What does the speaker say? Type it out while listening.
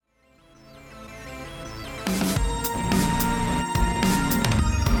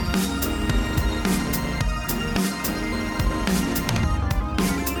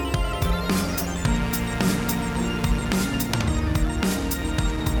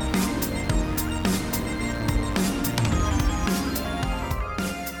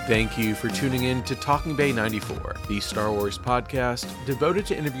Thank you for tuning in to Talking Bay 94, the Star Wars podcast devoted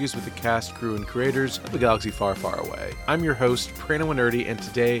to interviews with the cast, crew, and creators of a galaxy far, far away. I'm your host, Prano Nerdy, and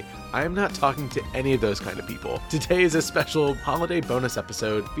today I am not talking to any of those kind of people. Today is a special holiday bonus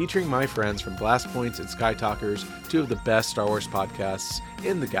episode featuring my friends from Blast Points and SKYTALKERS, two of the best Star Wars podcasts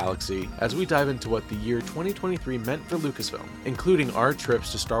in the galaxy, as we dive into what the year 2023 meant for Lucasfilm, including our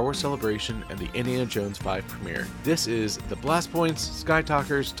trips to Star Wars Celebration and the Indiana Jones 5 premiere. This is the Blast Points,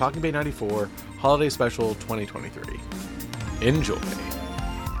 SKYTALKERS, Talking Bay 94 Holiday Special 2023. Enjoy.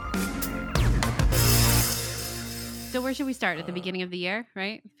 So where should we start? At the beginning of the year,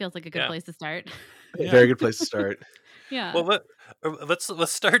 right? Feels like a good place to start. Very good place to start. Yeah. Well,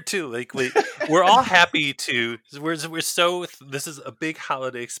 let's start too. Like we're all happy to. This is a big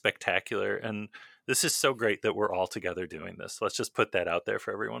holiday spectacular, and this is so great that we're all together doing this. Let's just put that out there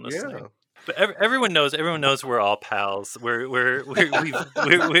for everyone listening. Yeah. But everyone knows we're all pals. We're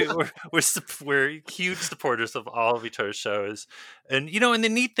huge supporters of all of each other's shows, and and the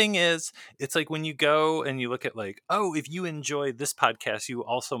neat thing is, it's like when you go and you look at like, oh, if you enjoy this podcast, you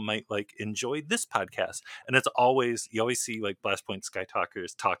also might like enjoy this podcast, and you always see like Blast Point,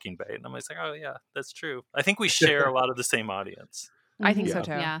 SKYTALKERS, Talking Bay, and I'm always like, oh yeah, that's true. I think we share a lot of the same audience. I think so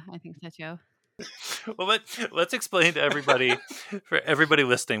too. Yeah, I think so too. Well, let's explain to everybody, for everybody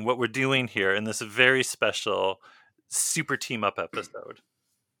listening, what we're doing here in this very special super team up episode.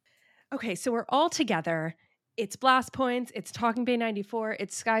 Okay, so we're all together. It's Blast Points, it's Talking Bay 94,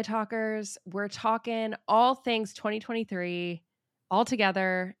 it's SKYTALKERS. We're talking all things 2023 all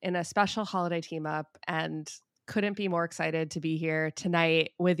together in a special holiday team up, and couldn't be more excited to be here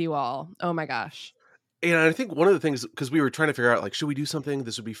tonight with you all. Oh my gosh. And I think one of the things, because we were trying to figure out, like, should we do something?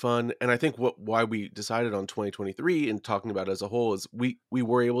 This would be fun. And I think why we decided on 2023 and talking about it as a whole is we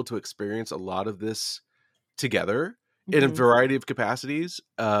were able to experience a lot of this together in a variety of capacities.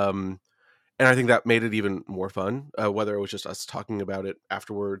 And I think that made it even more fun, whether it was just us talking about it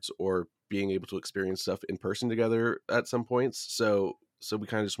afterwards or being able to experience stuff in person together at some points. So we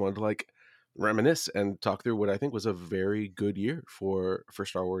kind of just wanted to like reminisce and talk through what I think was a very good year for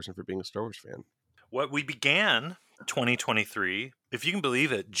Star Wars and for being a Star Wars fan. What we began 2023, if you can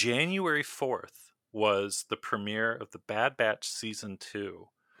believe it, January 4th was the premiere of The Bad Batch Season 2.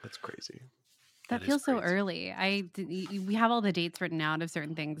 That's crazy. That feels so early. We have all the dates written out of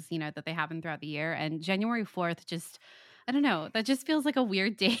certain things, that they happen throughout the year. And January 4th just, I don't know, that just feels like a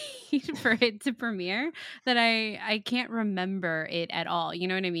weird date for it to premiere that I can't remember it at all. You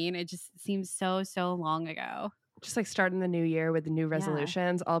know what I mean? It just seems so long ago. Just like starting the new year with the new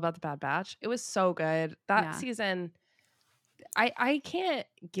resolutions, all about the Bad Batch. It was so good. That season, I can't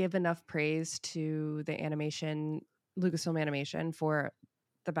give enough praise to the animation, Lucasfilm animation, for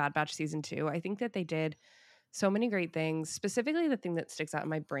the Bad Batch Season 2. I think that they did so many great things. Specifically, the thing that sticks out in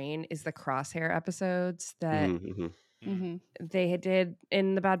my brain is the Crosshair episodes that they did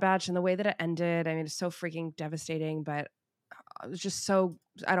in the Bad Batch, and the way that it ended. I mean, it's so freaking devastating, but it was just so,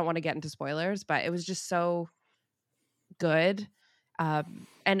 I don't want to get into spoilers, but it was just so good.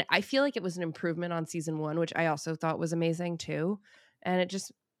 And I feel like it was an improvement on Season 1, which I also thought was amazing too. And it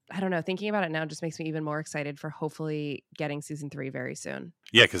just, I don't know, thinking about it now just makes me even more excited for hopefully getting Season 3 very soon.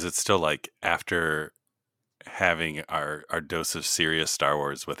 Yeah, because it's still like after having our dose of serious Star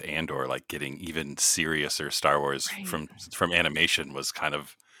Wars with Andor, like getting even seriouser Star Wars from animation was kind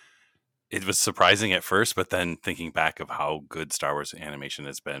of, it was surprising at first, but then thinking back of how good Star Wars animation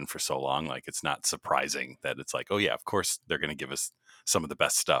has been for so long, like it's not surprising that it's like, oh yeah, of course they're going to give us some of the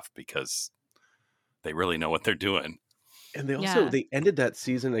best stuff because they really know what they're doing. And they also, they ended that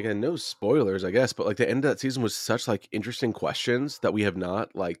season, again, no spoilers, I guess, but like the end of that season was such like interesting questions that we have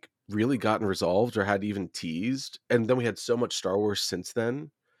not like really gotten resolved or had even teased. And then we had so much Star Wars since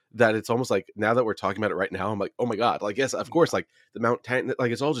then that it's almost like now that we're talking about it right now, I'm like, oh my God, like, yes, of course, like the Mount Tantan,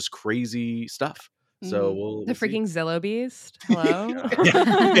 like it's all just crazy stuff. So we'll freaking Zillow Beast. Hello.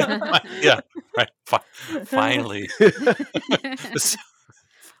 Right. Finally.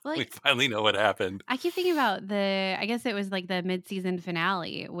 Like, we finally know what happened. I keep thinking about I guess it was like the mid-season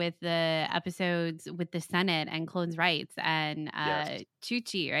finale with the episodes with the Senate and clones' rights and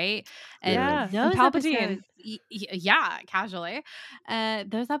Chuchi, right? And those Palpatine. Episodes, casually.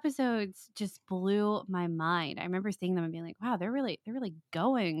 Those episodes just blew my mind. I remember seeing them and being like, wow, they're really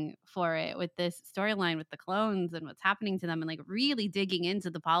going for it with this storyline with the clones and what's happening to them and like really digging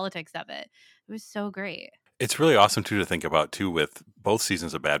into the politics of it. It was so great. It's really awesome too to think about too with both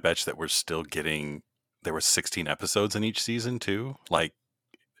seasons of Bad Batch that we're still getting. There were 16 episodes in each season too. Like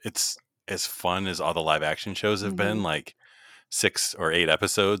it's as fun as all the live action shows have been. Like 6 or 8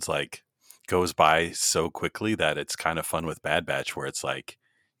 episodes like goes by so quickly that it's kind of fun with Bad Batch where it's like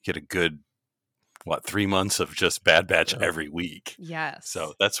get a good 3 months of just Bad Batch every week. Yes.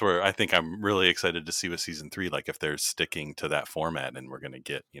 So that's where I think I'm really excited to see with season 3, like if they're sticking to that format and we're going to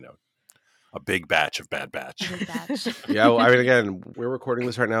get, a big batch of Bad Batch. Yeah, well, I mean, again, we're recording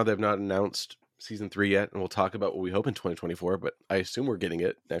this right now. They've not announced season 3 yet, and we'll talk about what we hope in 2024, but I assume we're getting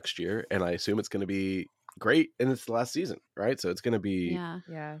it next year, and I assume it's going to be great, and it's the last season, right? So it's going to be, it's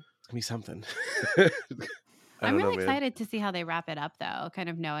going to be something. I'm really excited to see how they wrap it up, though, kind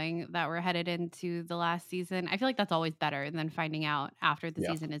of knowing that we're headed into the last season. I feel like that's always better than finding out after the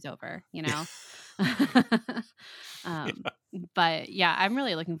season is over, But yeah, I'm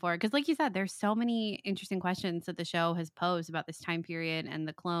really looking forward because, like you said, there's so many interesting questions that the show has posed about this time period and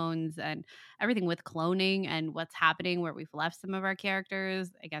the clones and everything with cloning and what's happening where we've left some of our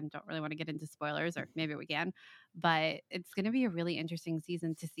characters. Again, don't really want to get into spoilers, or maybe we can, but it's going to be a really interesting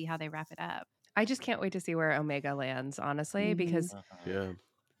season to see how they wrap it up. I just can't wait to see where Omega lands, honestly, because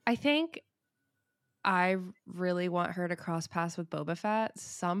I think I really want her to cross paths with Boba Fett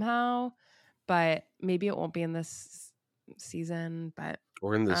somehow, but maybe it won't be in this season,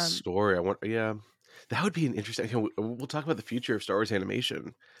 or in this story. That would be an interesting. We'll talk about the future of Star Wars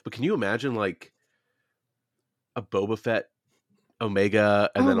animation, but can you imagine like a Boba Fett Omega,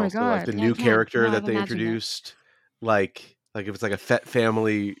 and then also like the new character that they introduced, like if it's like a Fett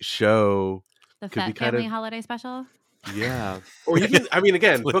family show, the Fett family holiday special. Yeah, or even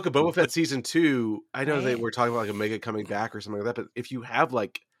again, Book of Boba Fett season 2. I know they were talking about like Omega coming back or something like that, but if you have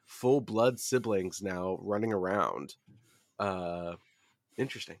like full blood siblings now running around,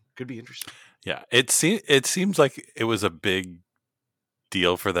 interesting. Could be interesting. Yeah, it seems like it was a big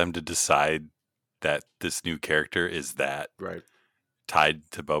deal for them to decide that this new character is that tied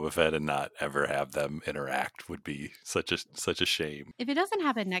to Boba Fett and not ever have them interact would be such a shame. If it doesn't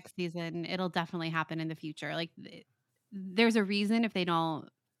happen next season, it'll definitely happen in the future. Like there's a reason if they don't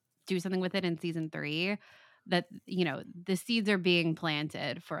do something with it in season 3 that the seeds are being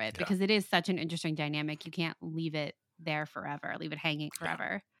planted for it because it is such an interesting dynamic. You can't leave it there forever, leave it hanging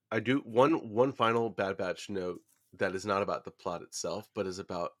forever. I do one final Bad Batch note that is not about the plot itself, but is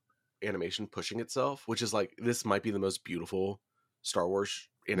about animation pushing itself, which is like this might be the most beautiful Star Wars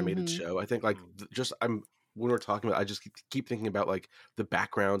animated show. I think like when we're talking about, I just keep thinking about like the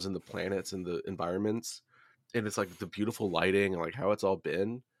backgrounds and the planets and the environments, and it's like the beautiful lighting and like how it's all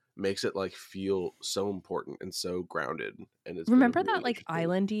been makes it like feel so important and so grounded. And it's remember that like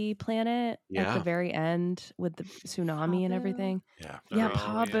islandy planet at the very end with the tsunami Pabu. And everything. Yeah,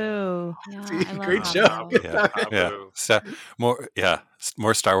 Pabu. Yeah, great show.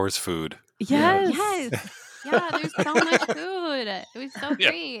 More Star Wars food. Yes. Yeah, there's so much food. It was so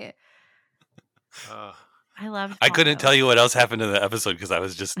great. I loved. I couldn't tell you what else happened in the episode because I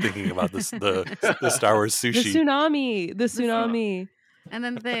was just thinking about the Star Wars sushi. The tsunami. And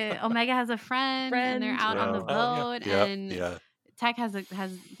then the Omega has a friend. And they're out on the boat, and Tech has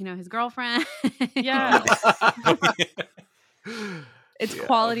his girlfriend. Yeah. It's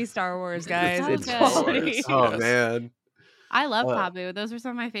quality Star Wars, guys. It's quality. Oh man. I love Pabu. Those were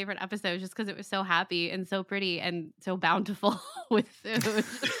some of my favorite episodes just because it was so happy and so pretty and so bountiful with food.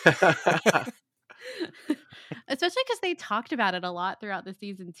 Especially because they talked about it a lot throughout the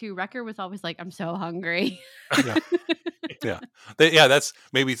season too. Wrecker was always like, I'm so hungry. That's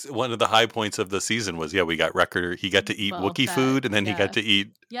maybe one of the high points of the season was, we got Wrecker. He got to eat Wookiee food, and then he got to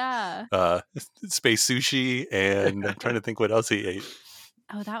eat space sushi, and I'm trying to think what else he ate.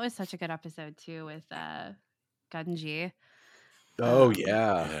 Oh, that was such a good episode too with Gunji. Oh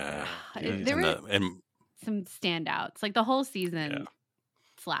yeah. There were some standouts. Like the whole season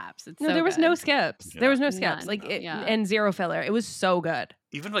slaps. There was no skips. There was no skips. And zero filler. It was so good.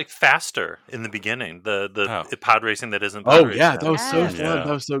 Even like faster in the beginning. The pod racing that isn't pod racing. That was so fun. That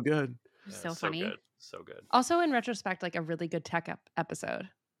was so good. So funny. So good. Also, in retrospect, like a really good tech episode.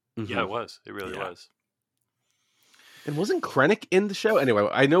 Mm-hmm. Yeah, it was. It really was. And wasn't Krennic in the show? Anyway,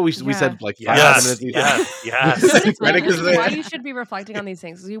 I know we said like 5 minutes. Yes. Krennic is there. Why you should be reflecting on these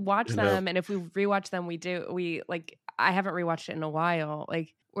things. We watch them, and if we rewatch them, I haven't rewatched it in a while.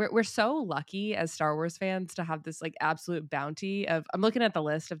 Like we're so lucky as Star Wars fans to have this like absolute bounty of. I'm looking at the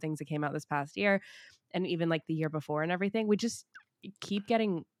list of things that came out this past year, and even like the year before and everything. We just keep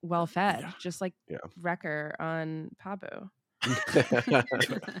getting well fed, just like Wrecker on Pabu.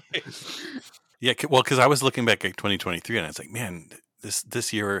 Yeah, well, because I was looking back at 2023 and I was like, man,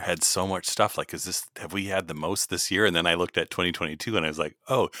 this year had so much stuff. Like, have we had the most this year? And then I looked at 2022 and I was like,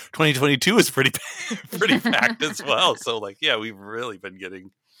 oh, 2022 is pretty packed as well. So like, we've really been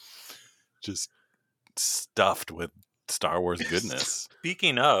getting just stuffed with Star Wars goodness.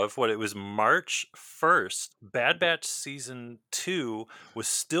 Speaking of it was March 1st, Bad Batch Season 2 was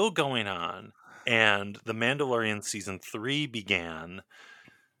still going on, and The Mandalorian Season 3 began.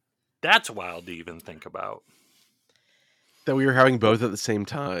 That's wild to even think about. That we were having both at the same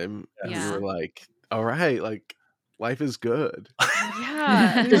time. Yeah. And we were like, all right, like, life is good.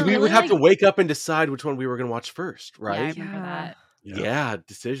 Yeah. Because we would have to wake up and decide which one we were going to watch first, Yeah, I right? remember that. Yeah,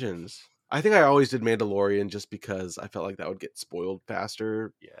 decisions. I think I always did Mandalorian just because I felt like that would get spoiled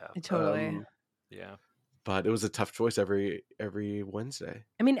faster. Yeah. Totally. Yeah. But it was a tough choice every Wednesday.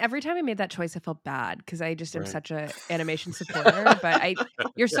 I mean, every time I made that choice, I felt bad because I just am Right. such a animation supporter. But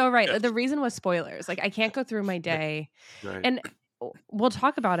you're so right. The reason was spoilers. Like, I can't go through my day, Right. and we'll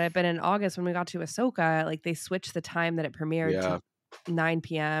talk about it. But in August, when we got to Ahsoka, like they switched the time that it premiered to 9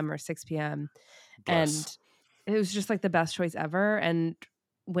 p.m. or 6 p.m. Bless. And it was just like the best choice ever. And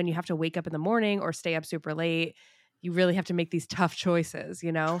when you have to wake up in the morning or stay up super late, you really have to make these tough choices,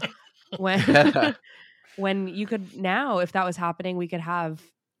 you know? When you could now, if that was happening, we could have,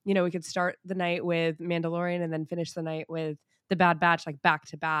 we could start the night with Mandalorian and then finish the night with the Bad Batch, like back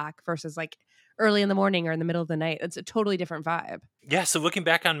to back versus like early in the morning or in the middle of the night. It's a totally different vibe. Yeah. So looking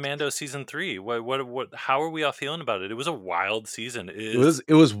back on Mando Season 3, how are we all feeling about it? It was a wild season. It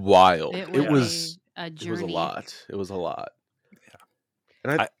was wild. It was a journey. It was a lot. It was a lot.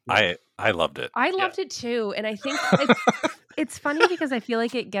 Yeah. And I loved it. I loved it too. And I think it's funny because I feel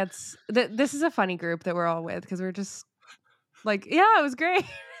like it gets this is a funny group that we're all with because we're just like, yeah, it was great.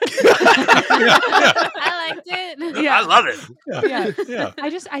 I liked it. Yeah. I love it. Yeah.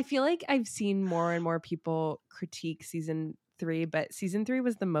 I feel like I've seen more and more people critique season 3, but season 3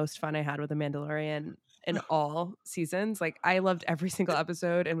 was the most fun I had with The Mandalorian in all seasons. Like, I loved every single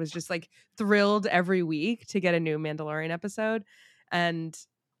episode and was just like thrilled every week to get a new Mandalorian episode. And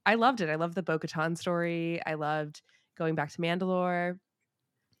I loved it. I loved the Bo-Katan story. I loved going back to Mandalore.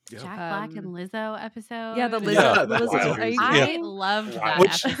 Jack Black and Lizzo episode. Yeah, the Lizzo. I loved that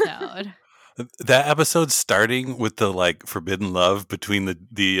episode. That episode starting with the like forbidden love between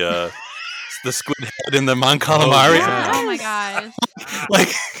the squid head and the Mon Calamari. Oh my gosh!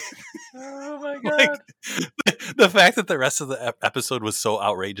 Like, oh my god! Like, the fact that the rest of the episode was so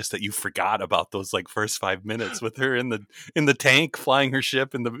outrageous that you forgot about those like first 5 minutes with her in the tank flying her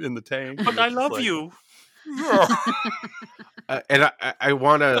ship in the tank. But I love you. And I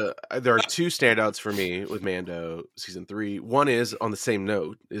want to. There are two standouts for me with Mando season 3. One is on the same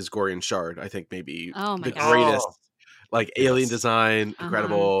note is Gorian Shard. I think maybe the greatest, like alien design,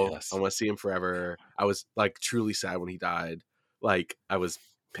 incredible. Yes. I want to see him forever. I was like truly sad when he died. Like I was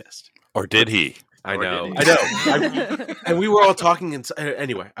pissed. Or did he? I know. And we were all talking.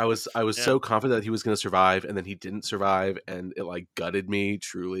 Anyway, I was so confident that he was going to survive, and then he didn't survive, and it like gutted me.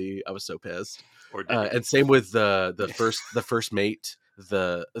 Truly, I was so pissed. And same with the first mate,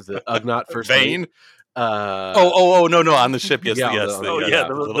 the Ugnaught first Vane. mate. No, on the ship. Yes,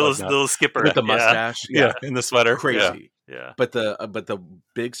 the little skipper with the mustache, in the sweater, crazy. Yeah. But the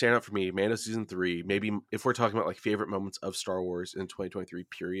big standout for me, Mando season 3, maybe if we're talking about like favorite moments of Star Wars in 2023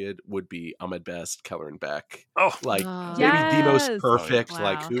 period, would be Ahmed Best, Kelleran Beck. Maybe the most perfect.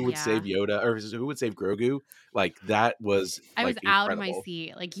 Like who would save Yoda or who would save Grogu? Like that was. I was incredible. out of my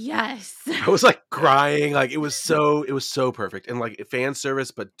seat. Like yes, I was like crying. Like it was so perfect and like fan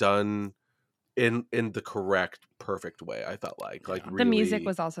service, but done in the correct, perfect way. I felt like really, the music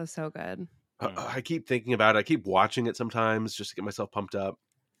was also so good. I keep thinking about it. I keep watching it sometimes just to get myself pumped up.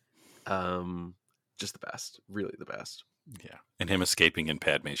 Just the best, really the best. Yeah, and him escaping in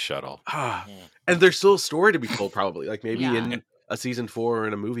Padme's shuttle. And there's still a story to be told, probably. Like maybe in a season 4 or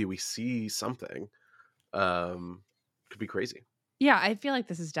in a movie, we see something. Could be crazy. Yeah, I feel like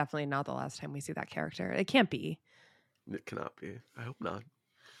this is definitely not the last time we see that character. It can't be. It cannot be. I hope not.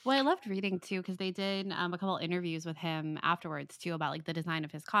 Well, I loved reading too because they did a couple interviews with him afterwards too about like the design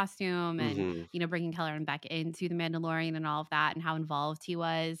of his costume and bringing Kelleran Beck into the Mandalorian and all of that and how involved he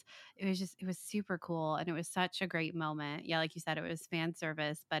was. It was super cool and it was such a great moment. Yeah, like you said, it was fan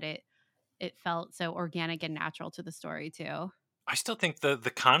service, but it felt so organic and natural to the story too. I still think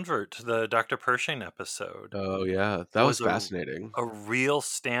the convert, the Dr. Pershing episode. Oh yeah, that was fascinating. A real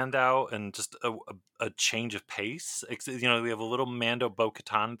standout and just a change of pace. We have a little Mando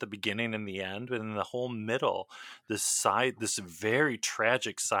Bo-Katan at the beginning and the end, but in the whole middle, this very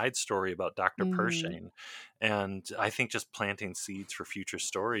tragic side story about Dr. Pershing, and I think just planting seeds for future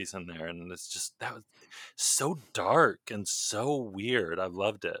stories in there. And that was so dark and so weird. I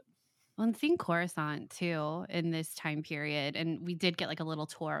loved it. Well, and seeing Coruscant too in this time period, and we did get like a little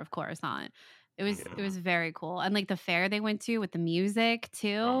tour of Coruscant. It was very cool. And like the fair they went to with the music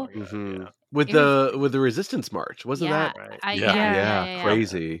too. Oh my God, With the Resistance March, wasn't that? right. Yeah.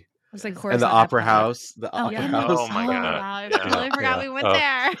 Crazy. It was like And the opera house. Oh my God. Yeah. I totally forgot we went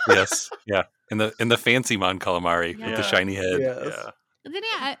there. Yes. Yeah. In the fancy Mon Calamari with the shiny head. Yes. But then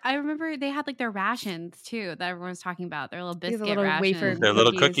I remember they had like their rations too that everyone was talking about. Their little biscuit little rations. wafer Their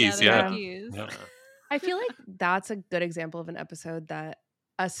little cookies. Yeah, Yeah. cookies. Yeah. I feel like that's a good example of an episode that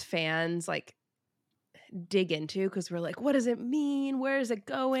us fans like dig into because we're like, what does it mean? Where is it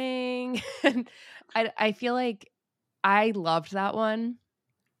going? And I feel like I loved that one.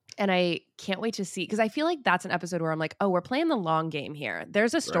 And I can't wait to see, because I feel like that's an episode where I'm like, oh, we're playing the long game here.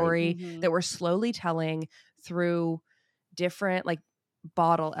 There's a story that we're slowly telling through different like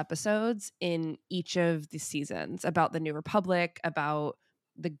bottle episodes in each of the seasons about the New Republic, about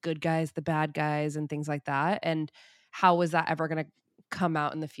the good guys, the bad guys, and things like that. And how was that ever going to come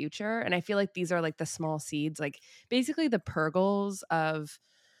out in the future? And I feel like these are like the small seeds, like basically the Purgles of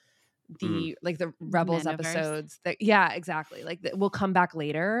the like the Rebels Mandoverse. episodes that exactly, like that will come back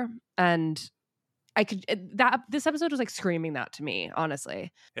later. And I could this episode was like screaming that to me,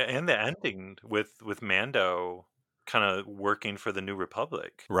 honestly. Yeah, and the ending with Mando kind of working for the New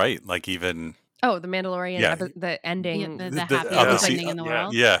Republic, right? Like even the Mandalorian the ending, the happiest ending in the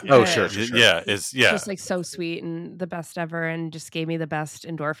world. Yeah. Oh, sure. Yeah. Is just like so sweet and the best ever, and just gave me the best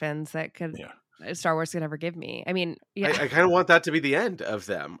endorphins that could Star Wars could ever give me. I mean, I kind of want that to be the end of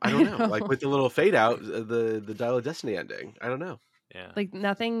them. I don't know, like with the little fade out, the Dial of Destiny ending. I don't know. Yeah, like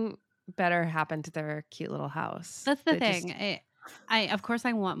nothing better happened to their cute little house. That's the thing. I of course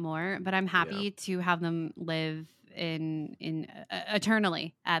I want more, but I'm happy to have them live in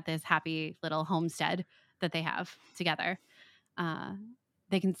eternally at this happy little homestead that they have together.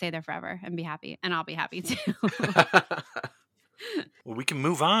 They can stay there forever and be happy, and I'll be happy too. Well, we can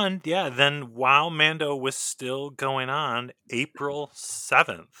move on. Yeah, then while Mando was still going on, April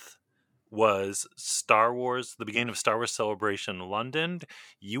 7th was Star Wars, the beginning of Star Wars Celebration London.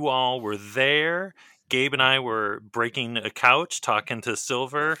 You all were there. Gabe and I were breaking a couch, talking to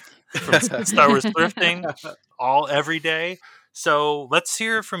Silver from Star Wars Thrifting every day. So let's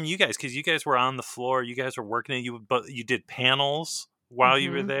hear from you guys, because you guys were on the floor. You guys were working it. But you did panels while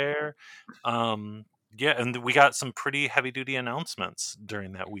you were there. Yeah, and we got some pretty heavy-duty announcements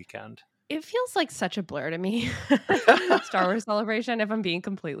during that weekend. It feels like such a blur to me. Star Wars Celebration, if I'm being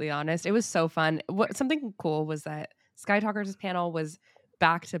completely honest. It was so fun. Something cool was that SKYTALKERS' panel was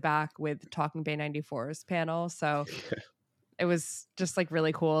back-to-back with Talking Bay 94's panel. So it was just like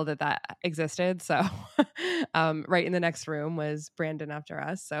really cool that existed. So right in the next room was Brandon after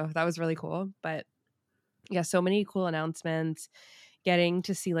us. So that was really cool. But yeah, so many cool announcements. Getting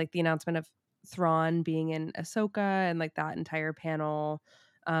to see like the announcement of Thrawn being in Ahsoka and like that entire panel.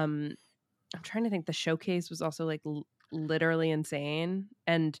 I'm trying to think. The showcase was also like literally insane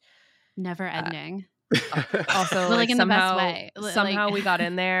and never ending. Also, like in somehow, the best way. Somehow we got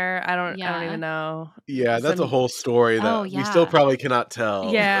in there. I don't even know. Yeah, that's a whole story that we still probably cannot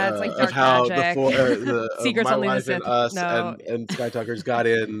tell. Yeah, it's like dark how magic. the Secrets My only the Life Sith. and Us No. and SKYTALKERS got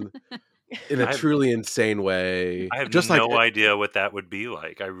in a truly insane way. I have just no idea what that would be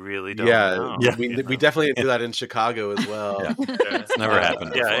like. I really don't know. Yeah, we definitely didn't do that in Chicago as well. It's never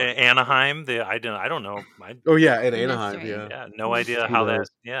happened before. Yeah, Anaheim. I don't know. In Anaheim. Yeah, no idea how that.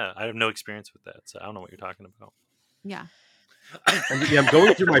 Yeah, I have no experience with that, so I don't know what you're talking about. Yeah. I'm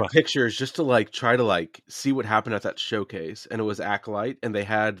going through my pictures just to like try to like see what happened at that showcase, and it was Acolyte, and they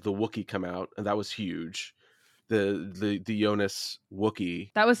had the Wookiee come out, and that was huge. The Jonas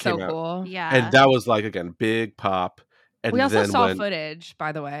Wookiee. That was so cool. Yeah. And that was like, again, big pop. And we also saw footage,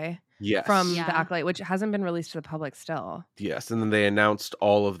 by the way. Yes. From the Acolyte, which hasn't been released to the public still. Yes. And then they announced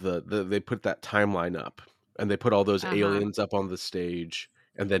all of they put that timeline up, and they put all those aliens up on the stage.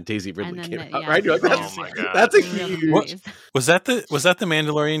 And then Daisy Ridley came out, right? You're like, oh my God. That's a huge. Was that the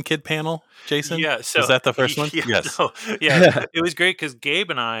Mandalorian kid panel, Jason? Yeah. So was that the first one? Yeah, yes. No, yeah. It was great because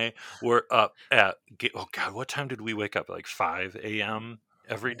Gabe and I were up at what time did we wake up? Like 5 a.m.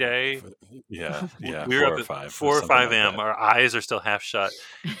 every day. Yeah. We were up at 4 or 5 a.m. Our eyes are still half shut,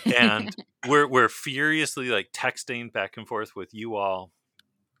 and we're furiously like texting back and forth with you all,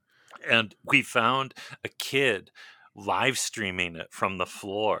 and we found a kid live streaming it from the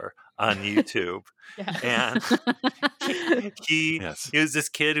floor on YouTube. And he was this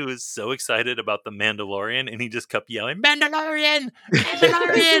kid who was so excited about the Mandalorian, and he just kept yelling, Mandalorian!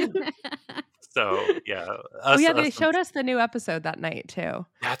 So they showed us the new episode that night too.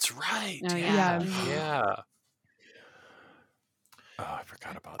 That's right. Oh, yeah. Oh, I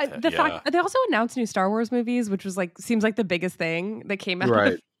forgot about that. The fact they also announced new Star Wars movies, which was like seems like the biggest thing that came out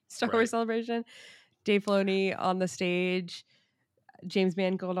of Star Wars Celebration. Dave Filoni on the stage, James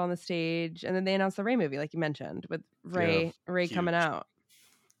Mangold on the stage, and then they announced the Rey movie, like you mentioned, with Rey coming out.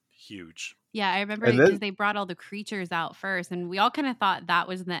 Huge. Yeah, I remember because they brought all the creatures out first, and we all kind of thought that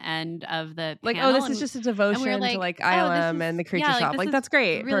was the end of the panel. Like, this is just a devotion to like ILM and the creature shop. Like, that's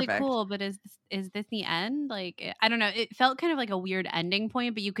great, really perfect. Cool. But is this the end? Like, I don't know. It felt kind of like a weird ending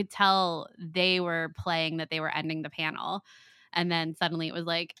point, but you could tell they were playing that they were ending the panel, and then suddenly it was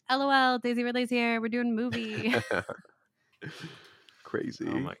like, "LOL, Daisy Ridley's here. We're doing a movie." Crazy.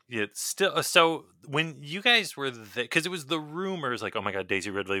 Oh my! Yeah, still. So when you guys were there, because it was the rumors, like, oh my God,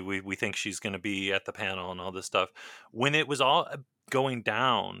 Daisy Ridley, we think she's going to be at the panel and all this stuff. When it was all going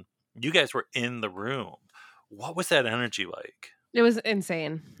down, you guys were in the room. What was that energy like? It was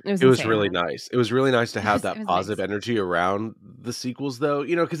insane. It was really nice. It was really nice to have that positive energy around the sequels, though.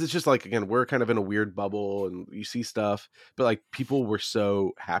 You know, because it's just like, again, we're kind of in a weird bubble, and you see stuff, but like people were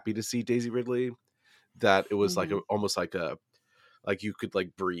so happy to see Daisy Ridley that it was like almost like a. Like you could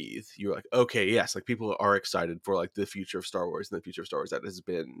like breathe. You're like, okay, yes, like people are excited for like the future of Star Wars and the future of Star Wars that has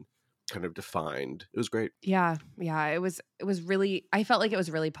been kind of defined. It was great. Yeah. It was really, I felt like it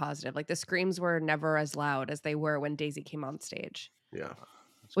was really positive. Like the screams were never as loud as they were when Daisy came on stage. Yeah.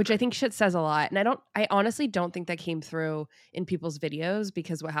 Which I think shit says a lot. And I honestly don't think that came through in people's videos,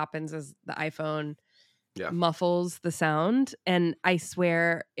 because what happens is the iPhone muffles the sound. And I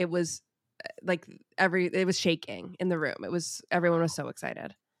swear it was like it was shaking in the room. Everyone was so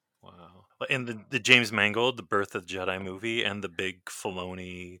excited. Wow. And the James Mangold, the Birth of the Jedi movie, and the big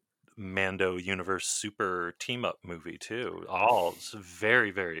Filoni Mando Universe Super team up movie too. All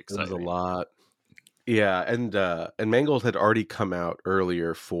very, very exciting. It was a lot. Yeah, and Mangold had already come out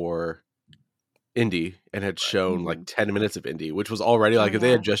earlier for Indy and had shown like 10 minutes of Indy, which was already like if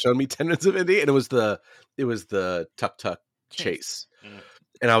they had just shown me 10 minutes of Indy, and it was the tuk chase.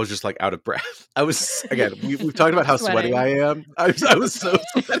 And I was just like out of breath. I was, again, we've talked about how sweaty I am. I was so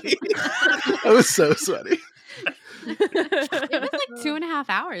sweaty. I was so sweaty. It was like 2.5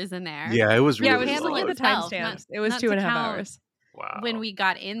 hours in there. Yeah, it was really it was looking at the timestamps. It was 2.5 hours. Wow. When we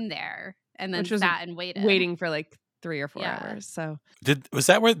got in there and then sat and waited. Waiting for like 3 or 4 hours. So did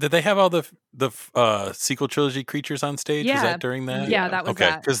they have all the sequel trilogy creatures on stage? Was that during that? Yeah, that was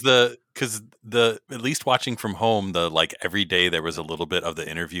that. Because the at least watching from home, the like every day there was a little bit of the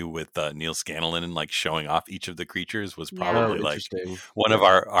interview with Neil Scanlon and like showing off each of the creatures was probably like one of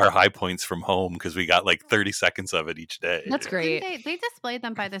our high points from home, because we got like 30 seconds of it each day. That's great. They displayed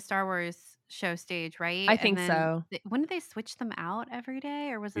them by the Star Wars show stage, right? I think so. When did they switch them out every day,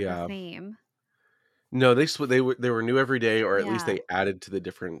 or was it the same? No, they were new every day, or at least they added to the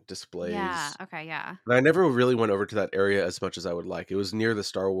different displays. Yeah. Okay. Yeah. And I never really went over to that area as much as I would like. It was near the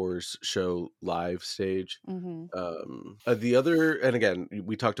Star Wars show live stage. The other, and again,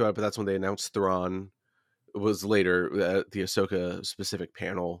 we talked about it, but that's when they announced Thrawn. It was later at the Ahsoka specific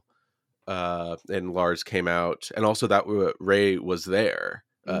panel, and Lars came out, and also that Rey was there.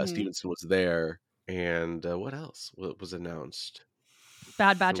 Stevenson was there, and what else was announced?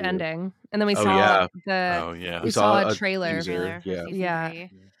 Bad Batch ending, and then we saw we saw a trailer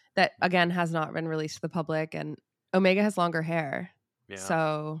that again has not been released to the public, and Omega has longer hair.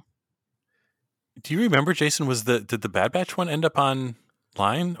 So do you remember, Jason, did the Bad Batch one end up online,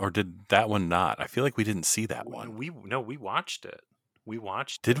 or did that one not? I feel like we didn't see that one. We watched it.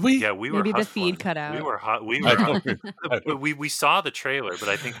 Did we? Yeah, we were. Maybe the feed cut out. We were hot. We saw the trailer, but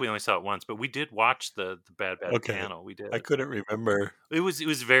I think we only saw it once. But we did watch the Bad Batch panel. We did. I couldn't remember. It was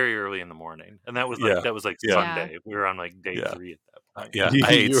very early in the morning, and that was like Sunday. We were on like day 3 at that point. Yeah,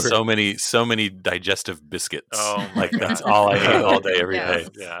 I ate so many digestive biscuits. Oh, like that's all I ate all day, every day.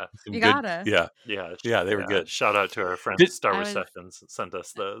 Yeah, you gotta. Yeah, they were good. Shout out to our friends at Star Wars Sessions, sent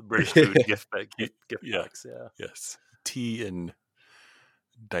us the British food gift packs. Yeah, yes, tea and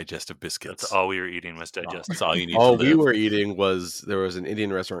digestive biscuits. That's all we were eating was digestive. That's all you need. All we were eating there was an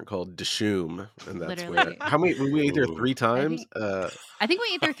Indian restaurant called Dishoom, and that's where. How many? We ate there 3 times. I think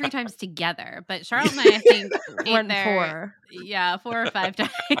we ate there 3 times together, but Charlotte and I think ate there 4 or 5 times.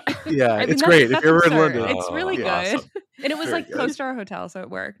 Yeah, it's great if you're ever in London. It's really good. Awesome. And it was like close to our hotel, so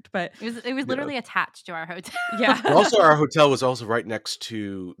it worked. But it was literally attached to our hotel. Yeah. But also, our hotel was also right next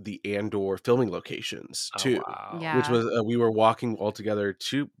to the Andor filming locations too, which was we were walking all together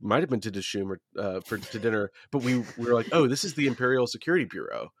might have been to Dishoom or to dinner, but we were like, oh, this is the Imperial Security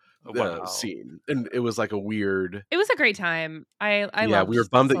Bureau scene, and it was like a weird. It was a great time. I we were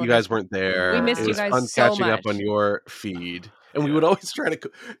bummed that you guys weren't there. We missed you guys fun so catching much. up on your feed. And we would always try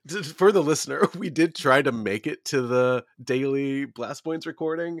to, for the listener, we did try to make it to the daily Blast Points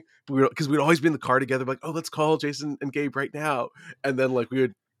recording, because we'd always be in the car together, like, oh, let's call Jason and Gabe right now. And then like we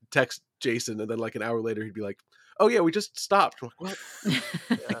would text Jason, and then like an hour later he'd be like, "Oh yeah, we just stopped." I'm like,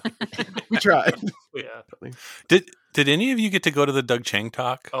 "What?" We tried. Yeah. Did any of you get to go to the Doug Chang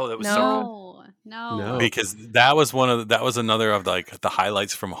talk? Oh, that was No. Because that was another of like the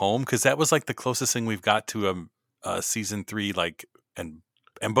highlights from home, because that was like the closest thing we've got to a season 3 like and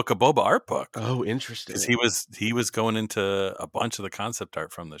Book of Boba art book. Oh, interesting. Because he was going into a bunch of the concept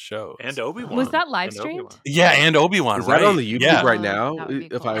art from the show. And Obi-Wan. Was that live streamed? Yeah, and Obi-Wan. Is that on the YouTube right now?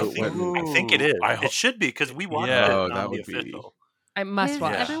 If I think it is. It should be, because we watched it on the official. I must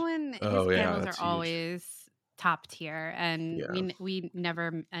watch. Everyone, his panels are always top tier, and we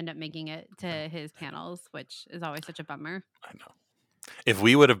never end up making it to his panels, which is always such a bummer. I know. If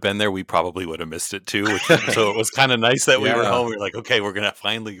we would have been there, we probably would have missed it too. So it was kind of nice that we were home. We were like, okay, we're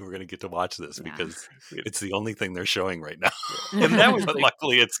gonna get to watch this because it's the only thing they're showing right now. And that was,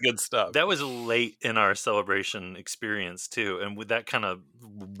 luckily, it's good stuff. That was late in our celebration experience too, and that kind of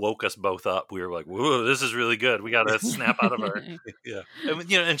woke us both up. We were like, "Whoa, this is really good. We got to snap out of our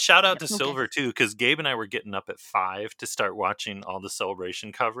And shout out to Silver too, because Gabe and I were getting up at 5 to start watching all the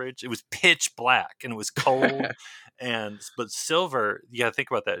celebration coverage. It was pitch black and it was cold. But Silver,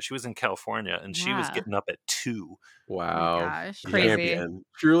 think about that. She was in California and she was getting up at 2. Wow. Oh my gosh. Crazy. Champion.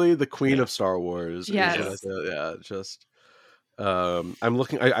 Truly the queen of Star Wars. Yes. I'm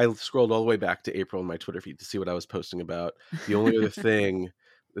looking, I scrolled all the way back to April in my Twitter feed to see what I was posting about. The only other thing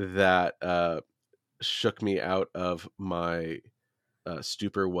that shook me out of my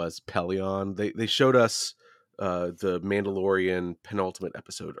stupor was Pelion. They showed us the Mandalorian penultimate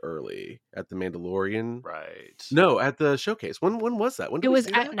episode early at the Mandalorian. Right. No, at the showcase. When was that? When did It was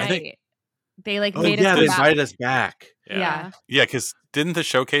see at that? night. They made us they invited us back. Yeah. Yeah, because didn't the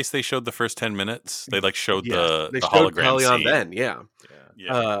showcase, they showed the first 10 minutes? They like showed the showed hologram Pelion scene.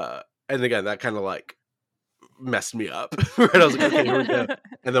 then, and again, that kind of like messed me up. Right? I was like, okay, here we go.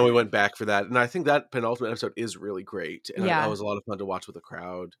 And then we went back for that. And I think that penultimate episode is really great. And that was a lot of fun to watch with the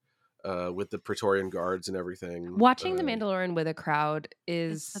crowd. With the Praetorian guards and everything. Watching The Mandalorian with a crowd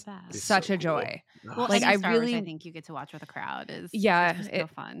is such a joy. Well, like I think you get to watch with a crowd is so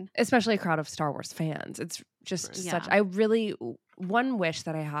fun, especially a crowd of Star Wars fans. It's just such. One wish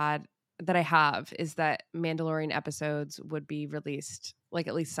that I have is that Mandalorian episodes would be released, like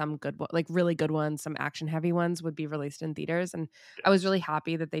at least some good, like really good ones, some action heavy ones would be released in theaters. And I was really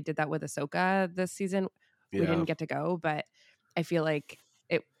happy that they did that with Ahsoka this season. We didn't get to go, but I feel like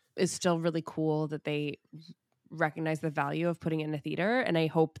is still really cool that they recognize the value of putting it in a theater, and I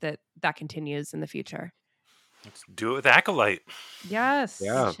hope that continues in the future. Let's do it with Acolyte. Yes.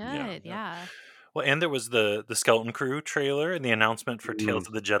 Yeah. Should. Well, and there was the Skeleton Crew trailer and the announcement for Tales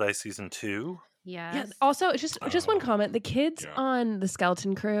of the Jedi Season 2. Yeah. Also, just one comment: the kids on the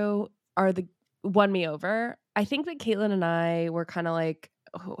Skeleton Crew won me over. I think that Caitlin and I were kind of like,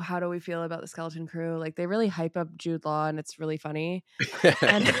 how do we feel about the Skeleton Crew? Like, they really hype up Jude Law, and it's really funny.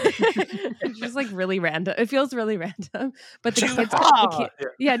 And it's just like really random. It feels really random. But the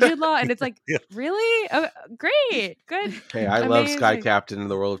kids, Jude Law, and it's like, really? Oh, great, good. Hey, I love Sky Captain in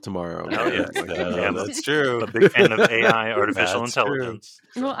the World of Tomorrow. That's true. A big fan of AI, artificial intelligence.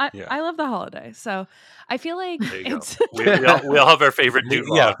 True. Well, I love the holiday, so I feel like it's we all have our favorite Jude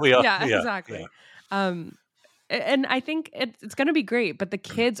Law. Exactly. Yeah. And I think it's going to be great, but the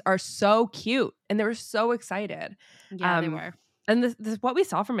kids are so cute and they were so excited. Yeah, they were. And this what we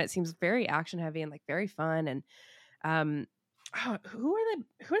saw from it seems very action heavy and like very fun. And who are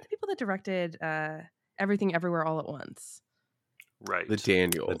the people that directed Everything Everywhere All at Once? Right. The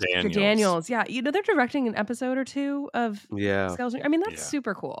Daniels. Yeah. They're directing an episode or 2 of Skeleton. I mean, that's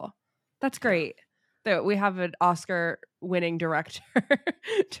super cool. That's great. That we have an Oscar-winning director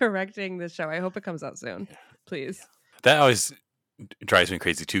directing this show. I hope it comes out soon. Please. That always drives me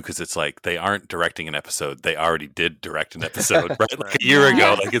crazy too, because it's like they aren't directing an episode; they already did direct an episode, right? Like a year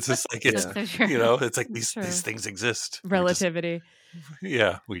ago. Like it's just like it's it's like these things exist. Relativity.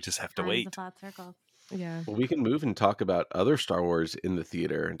 We just have to wait. A flat circle. Yeah. Well, we can move and talk about other Star Wars in the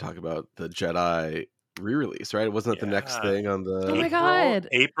theater and talk about the Jedi re-release, right? Wasn't that the next thing on the? Oh my God!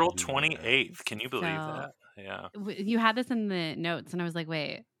 April 28th. Can you believe that? Yeah. You had this in the notes, and I was like,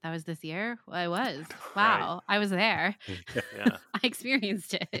 wait, that was this year? Well, I was. Wow. Right. I was there. Yeah. I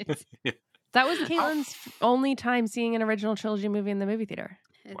experienced it. That was Caitlin's only time seeing an original trilogy movie in the movie theater.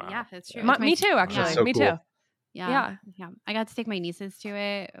 Wow. Yeah, that's true. Me too, actually. So me cool. too. Yeah. I got to take my nieces to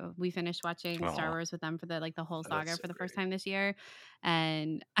it. We finished watching Star Aw. Wars with them for the whole saga so for the first great. time this year.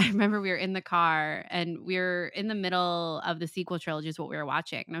 And I remember we were in the car and we were in the middle of the sequel trilogy is what we were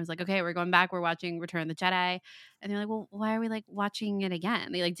watching. And I was like, okay, we're going back. We're watching Return of the Jedi. And they're like, well, why are we watching it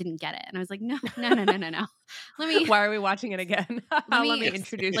again? They didn't get it. And I was like, no. Let me. Why are we watching it again? Let me me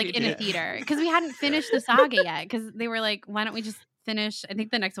introduce you in to a theater because we hadn't finished the saga yet. Because they were like, why don't we just finish? I think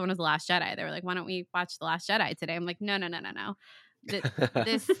the next one was The Last Jedi. They were like, why don't we watch The Last Jedi today? I'm like, no.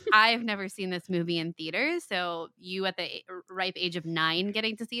 This I've never seen this movie in theaters. So you at the ripe age of 9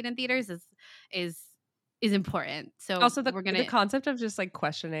 getting to see it in theaters is important. So also we're gonna the concept of just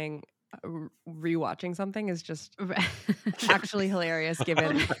questioning rewatching something is just actually hilarious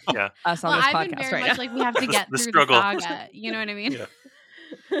given us on this I've podcast been very right much now. we have to get through struggle. the saga. You know what I mean? Yeah.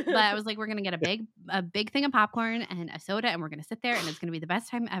 But I was like, we're gonna get a big thing of popcorn and a soda, and we're gonna sit there, and it's gonna be the best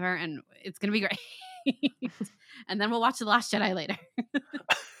time ever, and it's gonna be great. And then we'll watch The Last Jedi later.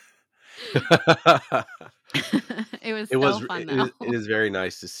 It was fun though. It is very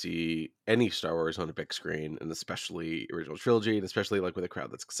nice to see any Star Wars on a big screen, and especially original trilogy, and especially with a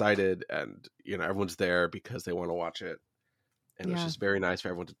crowd that's excited, and everyone's there because they want to watch it. And it's just very nice for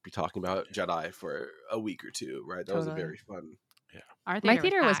everyone to be talking about Jedi for a week or two, right? That was a very fun. Yeah, my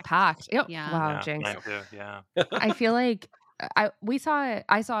theater was packed. Yep. Yeah. Wow, Yeah, Jinx. yeah. I feel like I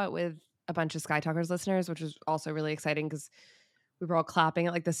saw it with a bunch of SKYTALKERS listeners, which was also really exciting because we were all clapping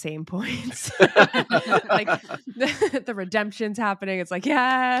at the same points. The redemption's happening. It's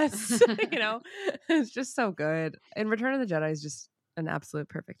yes, it's just so good. And Return of the Jedi is just an absolute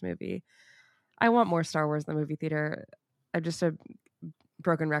perfect movie. I want more Star Wars in the movie theater. I'm just a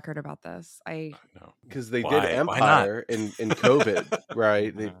broken record about this. I know because they did Empire in COVID,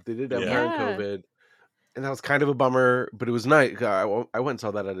 right? They did Empire in COVID, and that was kind of a bummer, but it was nice. I went and saw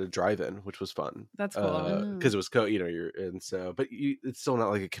that at a drive-in, which was fun. That's cool because it was it's still not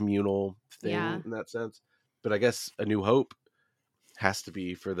like a communal thing in that sense. But I guess A New Hope has to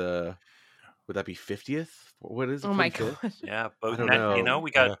be for the. Would that be 50th? What is it? Oh my god! Yeah, but I don't know.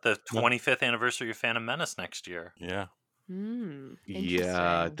 We got the 25th anniversary of Phantom Menace next year. Yeah.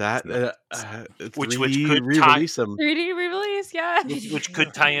 Yeah, that which 3D could re-release them. 3D re-release, yeah. Which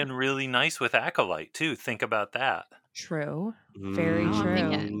could tie in really nice with Acolyte too. Think about that. True. Very true.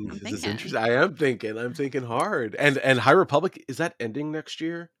 I'm thinking. This is interesting. I'm thinking hard. And High Republic, is that ending next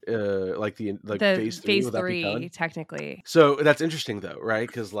year? The phase 3, will that be done? Technically. So that's interesting though, right?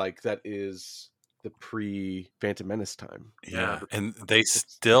 Because that is the pre-Phantom Menace time. Yeah, and they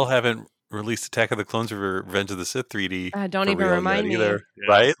still haven't released Attack of the Clones or Revenge of the Sith 3D. Don't even remind me either,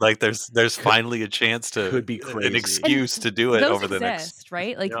 right? There's finally a chance to could be crazy. An excuse to do it over the next,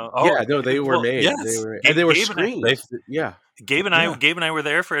 right? They were made. Yes. They were screened. Gabe and I were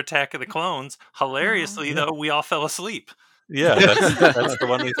there for Attack of the Clones. Hilariously, though, we all fell asleep. Yeah, that's the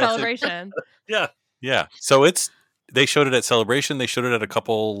one we Celebration. Yeah. So they showed it at Celebration. They showed it at a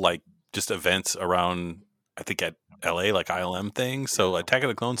couple just events around, I think at LA, ILM things. So Attack of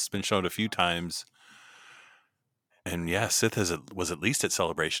the Clones has been shown a few times. And yeah, Sith was at least at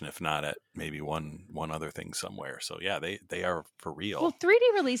Celebration, if not at maybe one other thing somewhere. So yeah, they are for real. Well,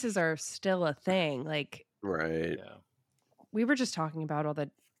 3D releases are still a thing. Right. Yeah. We were just talking about all the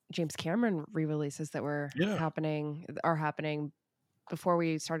James Cameron re-releases that were happening before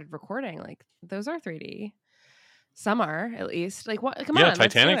we started recording. Those are 3D. Some are, at least. What? Come on,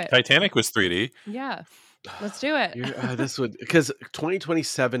 Titanic. Let's do it. Titanic was 3D. Yeah, let's do it. This would, because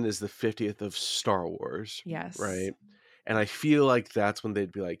 2027 is the 50th of Star Wars. Yes. Right. And I feel like that's when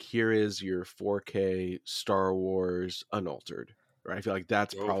they'd be like, here is your 4K Star Wars unaltered. Right. I feel like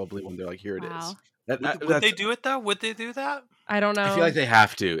that's probably when they're like, here it is. Would they do it though? Would they do that? I don't know. I feel like they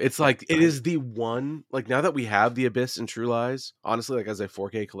have to. It's it is the one, now that we have the Abyss and True Lies, honestly, as a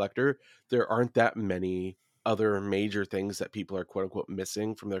 4K collector, there aren't that many other major things that people are quote unquote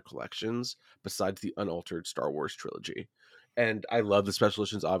missing from their collections besides the unaltered Star Wars trilogy. And I love the special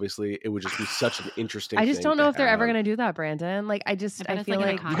editions. Obviously, it would just be such an interesting. I just don't know if they're ever going to do that, Brandon. I feel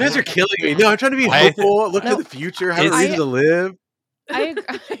like you guys are killing me. No, I'm trying to be hopeful. Look to the future. Have a reason to live. I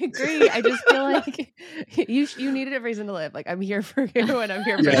agree. I just feel like you needed a reason to live. I'm here for you, and I'm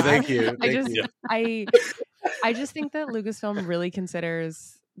here for you. Thank you. I just think that Lucasfilm really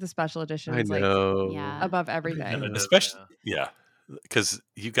considers the special editions above everything. Especially, because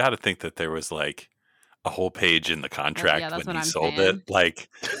you got to think that there was a whole page in the contract when he sold it.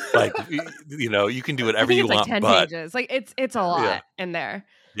 You can do whatever you want, 10 but pages. It's a lot in there.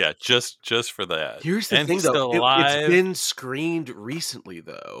 Yeah, just for that. Here's the thing, though. It's been screened recently,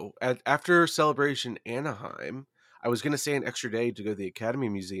 though. After Celebration Anaheim, I was going to say an extra day to go to the Academy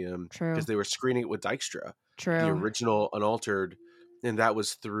Museum because they were screening it with Dykstra. The original unaltered, and that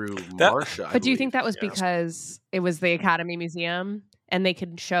was through Marcia. But do you think that was because it was the Academy Museum and they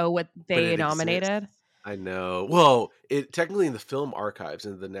could show what they nominated? I know. Well, it technically in the film archives,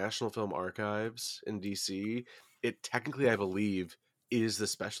 in the National Film Archives in DC, it technically, I believe, is the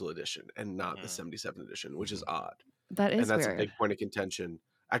special edition and not the 77 edition, which is odd. That is and that's weird. A big point of contention.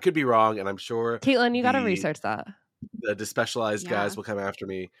 I could be wrong, and I'm sure Caitlin, you got to research that. The despecialized guys will come after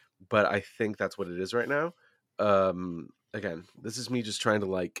me, but I think that's what it is right now. Again, this is me just trying to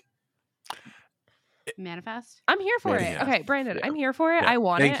like manifest. I'm here for it. Okay, Brandon, I'm here for it. I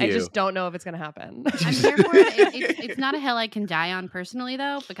want it. I just don't know if it's going to happen. I'm here for it. It's not a hill I can die on personally,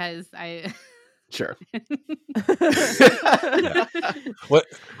 though, because I. Sure. What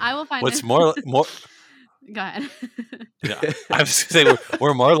I will find. What's more. Go ahead. Yeah, I was going to say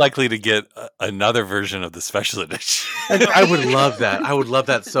we're more likely to get another version of the special edition. I would love that. I would love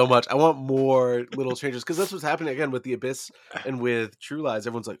that so much. I want more little changes because that's what's happening again with the Abyss and with True Lies.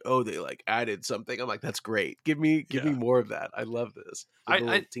 Everyone's like, "Oh, they like added something." I'm like, "That's great. Give me more of that. I love this."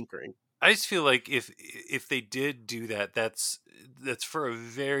 I tinkering. I just feel like if they did do that, that's for a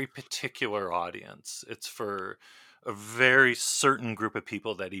very particular audience. It's for a very certain group of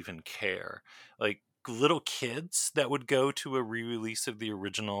people that even care. Like little kids that would go to a re-release of the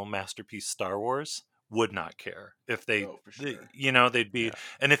original masterpiece Star Wars would not care if they'd be,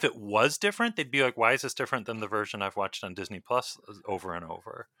 and if it was different, they'd be like, why is this different than the version I've watched on Disney Plus over and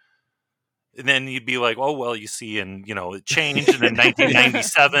over? And then you'd be like, oh, well, you see, and, it changed in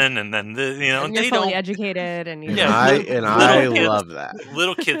 1997, and then, and you're fully educated, and I love that.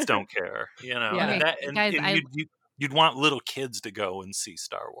 Little kids don't care, Yeah. And you'd want little kids to go and see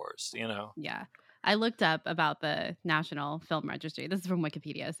Star Wars, Yeah. I looked up about the National Film Registry. This is from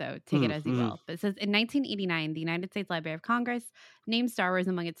Wikipedia, so take it as you will. But it says, in 1989, the United States Library of Congress named Star Wars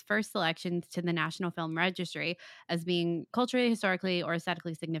among its first selections to the National Film Registry as being culturally, historically, or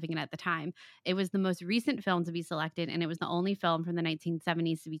aesthetically significant at the time. It was the most recent film to be selected, and it was the only film from the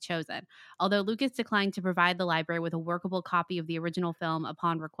 1970s to be chosen. Although Lucas declined to provide the library with a workable copy of the original film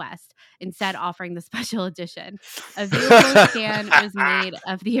upon request, instead offering the special edition. A viewable scan was made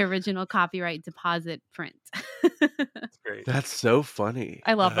of the original copyright deposit print. That's great. That's so funny.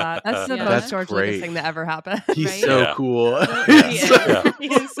 I love that. That's the most George Lucas thing that ever happened. He's so cool.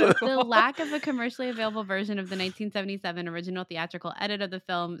 The lack of a commercially available version of the 1977 original theatrical edit of the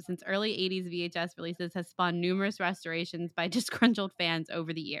film since early 80s VHS releases has spawned numerous restorations by disgruntled fans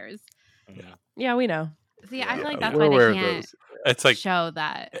over the years. Yeah, we know. See, I feel like that's why they can't it's like, show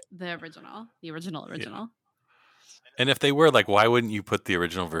that the original. And if they were like, why wouldn't you put the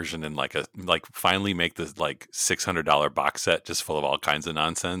original version in finally make this like $600 box set just full of all kinds of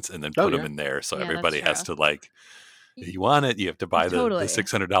nonsense and then put them in there so everybody has to if you want it, you have to buy the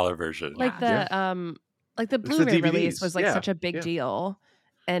 $600 version. Like the Blu-ray release was such a big deal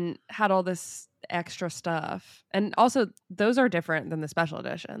and had all this extra stuff. And also those are different than the special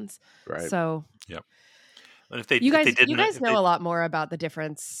editions. Right. So And if you guys know a lot more about the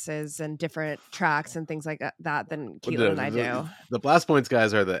differences and different tracks and things like that than Caitlin and I do. The Blast Points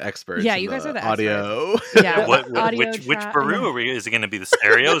guys are the experts. Yeah, you guys are the audio. Experts. Yeah, which Baru are we? Is it going to be the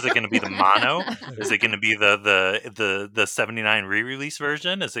stereo? Is it going to be the mono? Is it going to be the 79 re-release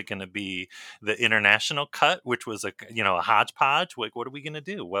version? Is it going to be the international cut, which was a hodgepodge? What are we going to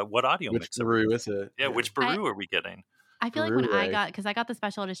do? What audio mix? Which Baru is it? Yeah, which Baru are we getting? I feel like when I got the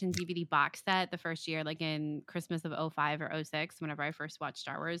special edition DVD box set the first year, like in Christmas of 05 or 06, whenever I first watched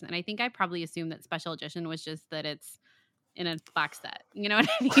Star Wars. And I think I probably assumed that special edition was just that it's in a box set. You know what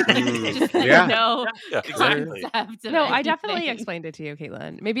I mean? Just no exactly. concept of No, I definitely explained it to you,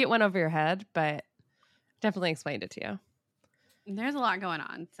 Caitlin. Maybe it went over your head, but definitely explained it to you. There's a lot going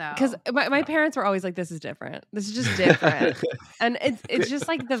on. So because my parents were always like, this is different. This is just different. And it's just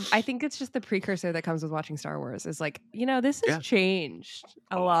like I think it's just the precursor that comes with watching Star Wars is like, this has changed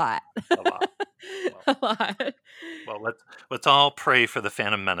a lot. A lot. Well, let's all pray for the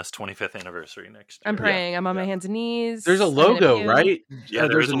Phantom Menace 25th anniversary next year. I'm praying. I'm on my hands and knees. There's a logo, right? Yeah,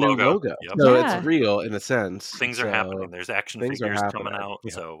 there's a new logo. Yep. So it's real in a sense. Things are happening. There's action figures coming out.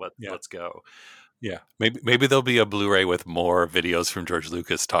 Yeah. So let's go. Yeah, maybe there'll be a Blu-ray with more videos from George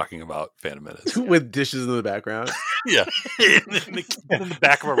Lucas talking about Phantom Menace with dishes in the background. Yeah, in the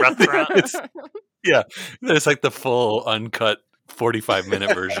back of a restaurant. There's like the full uncut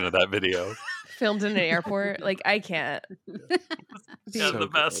 45-minute version of that video, filmed in an airport. Like I can't. The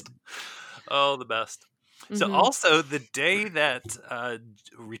best. Oh, the best. So also the day that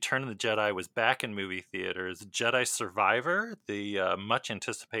Return of the Jedi was back in movie theaters, Jedi Survivor, the much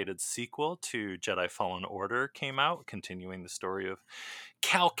anticipated sequel to Jedi Fallen Order, came out, continuing the story of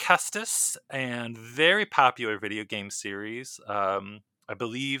Cal Kestis, and very popular video game series. I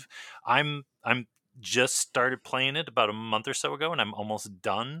believe I'm just started playing it about a month or so ago, and I'm almost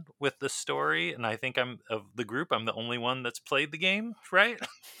done with the story. And I think I'm of the group, I'm the only one that's played the game, right?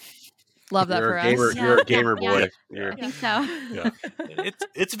 Love that for us. You're a gamer boy. I think so. Yeah,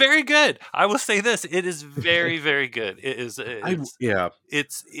 it's very good. I will say this: it is very, very good. It is. When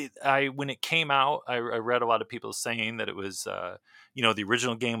it came out, I read a lot of people saying that it was, the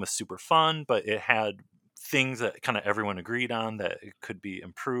original game was super fun, but it had things that kind of everyone agreed on that it could be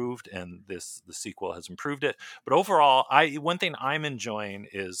improved, and the sequel has improved it. But overall, one thing I'm enjoying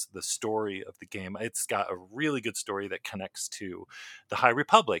is the story of the game. It's got a really good story that connects to the High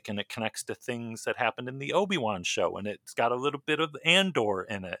Republic, and it connects to things that happened in the Obi-Wan show, and it's got a little bit of Andor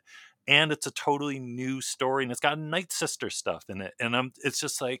in it, and it's a totally new story, and it's got Night Sister stuff in it, and it's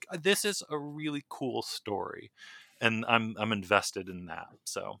just like, this is a really cool story, and I'm invested in that.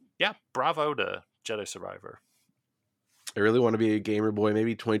 So yeah, bravo to Jedi Survivor. I really want to be a gamer boy.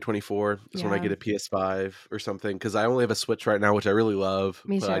 Maybe 2024 is when I get a PS5 or something, because I only have a Switch right now, which I really love.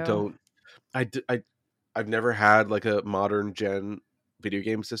 Me too. I've never had like a modern gen video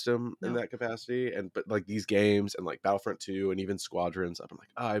game system in that capacity, but like these games and like Battlefront 2 and even Squadrons, I'm like,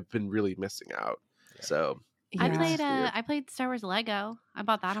 I've been really missing out. So I played Star Wars Lego. I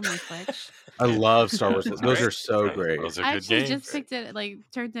bought that on my Switch. I love Star Wars. Those are so great. Those are I good actually games. just picked it,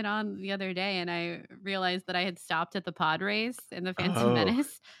 turned it on the other day, and I realized that I had stopped at the pod race in the Phantom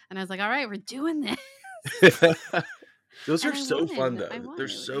Menace, and I was like, all right, we're doing this. Those are so fun, though. They're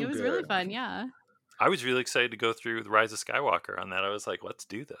so good. It was really fun, yeah. I was really excited to go through The Rise of Skywalker on that. I was like, let's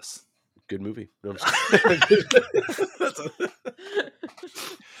do this. Good movie. No,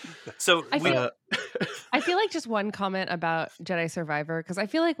 so I feel like just one comment about Jedi Survivor, because I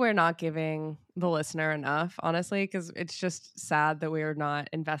feel like we're not giving the listener enough, honestly, because it's just sad that we are not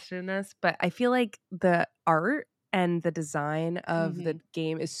invested in this. But I feel like the art and the design of the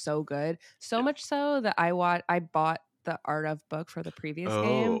game is so good. So much so that I bought the Art of book for the previous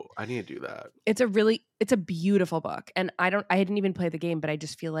game. Oh, I need to do that. It's a beautiful book. And I didn't even play the game, but I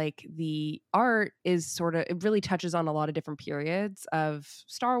just feel like the art is it really touches on a lot of different periods of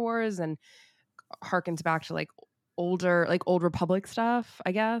Star Wars and harkens back to older, Old Republic stuff,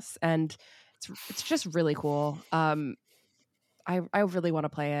 I guess. And it's just really cool. I really want to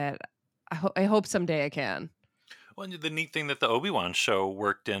play it. I hope someday I can. Well, the neat thing that the Obi-Wan show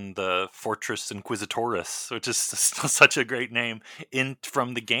worked in the Fortress Inquisitoris, which is still such a great name,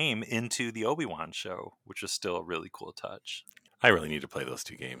 from the game into the Obi-Wan show, which is still a really cool touch. I really need to play those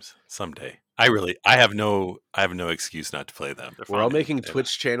two games someday. I have no excuse not to play them. We're all making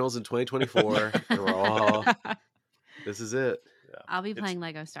Twitch channels in 2024, and we're all. This is it. Yeah. I'll be playing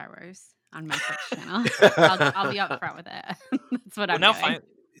Lego Star Wars on my Twitch channel. I'll be up front with it. That's what I'm doing.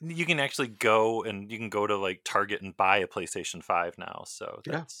 You can actually go to Target and buy a PlayStation 5 now. So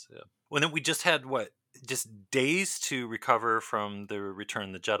that's Well, then we just had just days to recover from the Return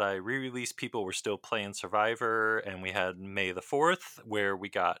of the Jedi re-release. People were still playing Survivor, and we had May the 4th, where we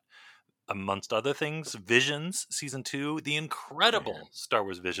got, amongst other things, Visions Season 2, the incredible Star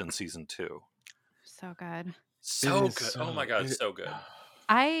Wars Visions Season 2. So good. So good. Oh my God, so good.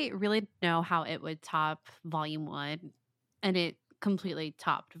 I really didn't know how it would top Volume 1, and it completely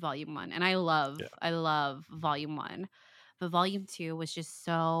topped Volume 1. And I love Volume 1. But Volume 2 was just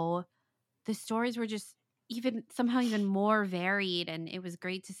the stories were just somehow even more varied, and it was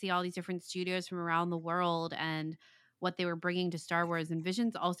great to see all these different studios from around the world and what they were bringing to Star Wars. And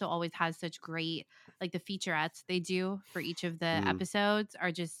Visions also always has such great, the featurettes they do for each of the episodes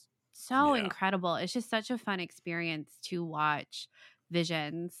are just so incredible. It's just such a fun experience to watch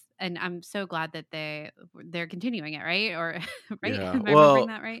Visions, and I'm so glad that they're continuing it, right? Or right? Yeah. Am I remembering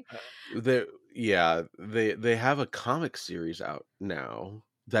that right? They have a comic series out now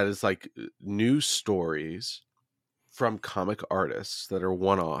that is new stories from comic artists that are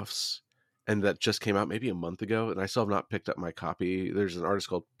one-offs, and that just came out maybe a month ago, and I still have not picked up my copy. There's an artist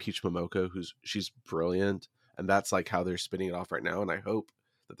called Peach Momoko she's brilliant, and that's how they're spinning it off right now, and I hope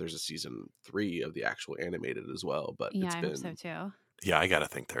that there's a season 3 of the actual animated as well. But I hope so too. Yeah, I gotta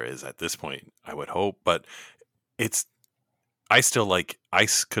think there is at this point. I would hope, but I still I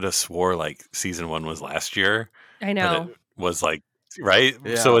could have swore season 1 was last year. I know. It was right.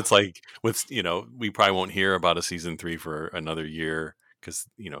 Yeah. So it's with we probably won't hear about a season 3 for another year because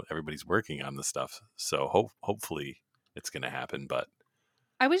everybody's working on the stuff. So hopefully it's gonna happen. But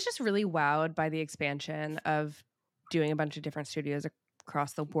I was just really wowed by the expansion of doing a bunch of different studios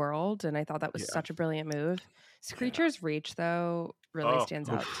across the world, and I thought that was such a brilliant move. Screecher's Reach, though, really stands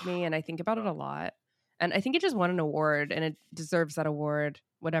out to me, and I think about it a lot. And I think it just won an award, and it deserves that award,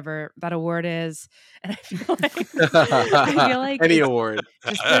 whatever that award is. And I feel like any award.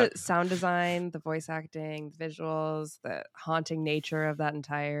 Just the sound design, the voice acting, the visuals, the haunting nature of that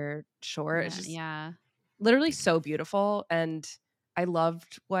entire short. It's just literally so beautiful. And I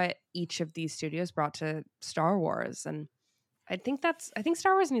loved what each of these studios brought to Star Wars. And I think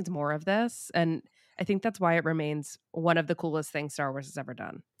Star Wars needs more of this. And I think that's why it remains one of the coolest things Star Wars has ever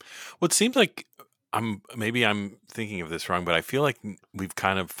done. Well, it seems like I'm thinking of this wrong, but I feel like we've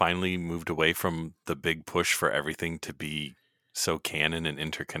kind of finally moved away from the big push for everything to be so canon and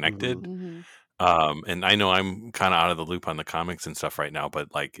interconnected. And I know I'm kind of out of the loop on the comics and stuff right now,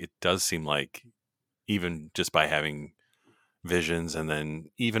 but like it does seem like even just by having Visions and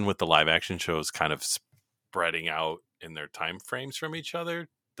then even with the live action shows kind of spreading out in their time frames from each other,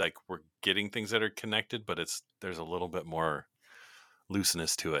 like we're getting things that are connected, but there's a little bit more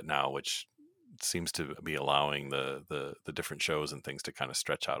looseness to it now, which seems to be allowing the different shows and things to kind of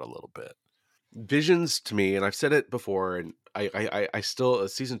stretch out a little bit. Visions to me, and I've said it before, and I still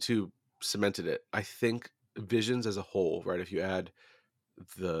season 2 cemented it. I think Visions as a whole, right? If you add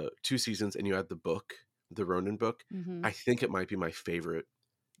the 2 seasons and you add the book, the Ronin book, I think it might be my favorite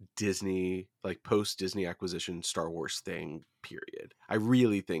Disney, like post Disney acquisition Star Wars thing, period. I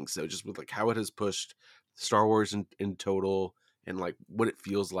really think so, just with like how it has pushed Star Wars in total and like what it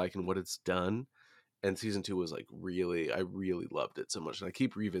feels like and what it's done. And season 2 was like I really loved it so much, and I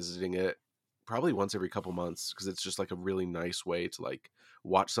keep revisiting it probably once every couple months because it's just like a really nice way to like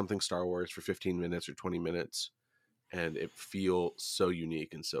watch something Star Wars for 15 minutes or 20 minutes and it feel so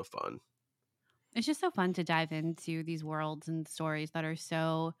unique and so fun. It's just so fun to dive into these worlds and stories that are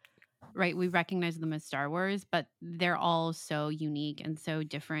so, right, we recognize them as Star Wars, but they're all so unique and so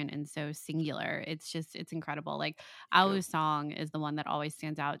different and so singular. It's incredible. Like Ao's song is the one that always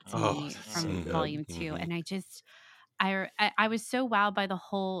stands out to me from volume 2. And I was so wowed by the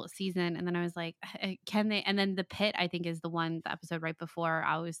whole season. And then I was like, can they? And then The Pit, I think, is the episode right before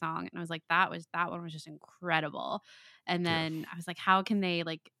Ao's song. And I was like, that one was just incredible. And then I was like, how can they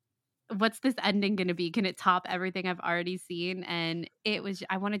like, what's this ending going to be? Can it top everything I've already seen? And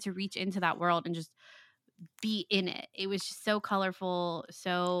I wanted to reach into that world and just be in it. It was just so colorful,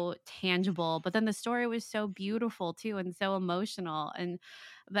 so tangible, but then the story was so beautiful too and so emotional. And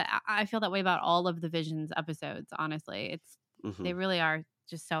I feel that way about all of the Visions episodes, honestly. They really are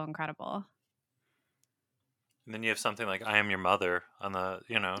just so incredible. And then you have something like I Am Your Mother on the,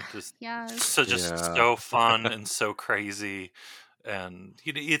 just so fun and so crazy. And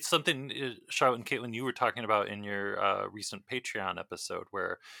it's something, Charlotte and Caitlin, you were talking about in your recent Patreon episode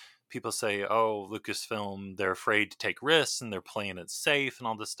where people say, oh, Lucasfilm, they're afraid to take risks and they're playing it safe and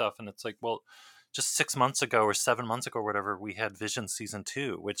all this stuff. And it's like, well, just 6 months ago or 7 months ago or whatever, we had Vision Season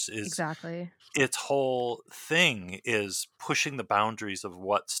 2, which is exactly its whole thing is pushing the boundaries of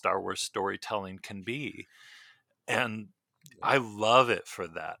what Star Wars storytelling can be. And I love it for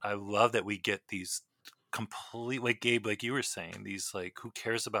that. I love that we get these complete, like Gabe, like you were saying, these like, who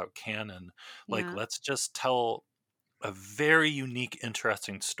cares about canon? Like, let's just tell a very unique,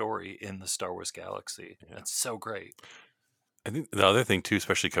 interesting story in the Star Wars galaxy. It's so great. I think the other thing too,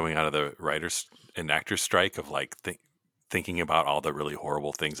 especially coming out of the writers and actors strike of like thinking about all the really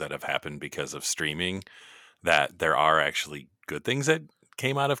horrible things that have happened because of streaming, that there are actually good things that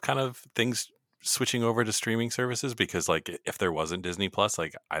came out of kind of things switching over to streaming services. Because like if there wasn't Disney Plus,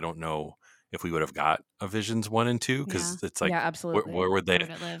 like I don't know if we would have got a Visions 1 and 2 because it's like absolutely. Where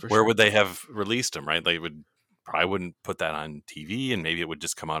would they have released them, right? They probably wouldn't put that on TV, and maybe it would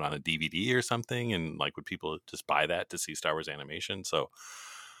just come out on a DVD or something, and like would people just buy that to see Star Wars animation? So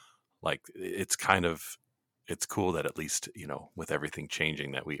like it's cool that at least with everything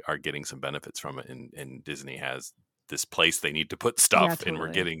changing that we are getting some benefits from it, and Disney has this place they need to put stuff and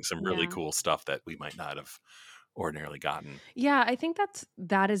we're getting some really cool stuff that we might not have ordinarily gotten. I think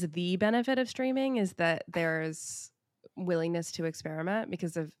that is the benefit of streaming, is that there's willingness to experiment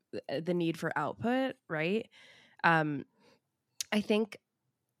because of the need for output, right? I think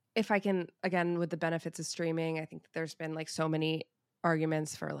if I can, again, with the benefits of streaming, I think there's been like so many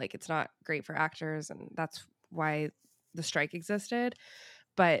arguments for like it's not great for actors, and that's why the strike existed.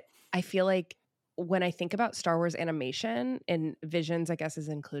 But I feel like when I think about Star Wars animation, and Visions, I guess, is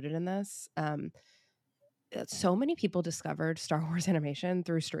included in this, so many people discovered Star Wars animation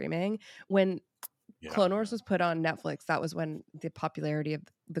through streaming when Clone Wars was put on Netflix, that was when the popularity of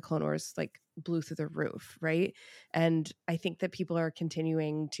the Clone Wars like blew through the roof, right? And I think that people are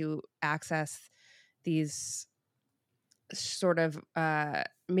continuing to access these sort of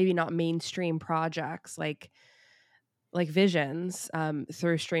maybe not mainstream projects like Visions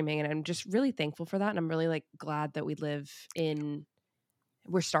through streaming, and I'm just really thankful for that. And I'm really like glad that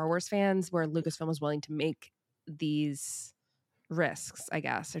we're Star Wars fans, where Lucasfilm was willing to make these risks, I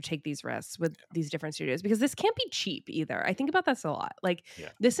guess, or take these risks with these different studios, because this can't be cheap either. I think about this a lot. Like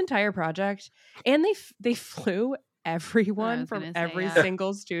this entire project, and they flew everyone from every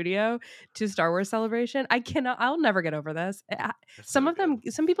single studio to Star Wars Celebration. I'll never get over this. Some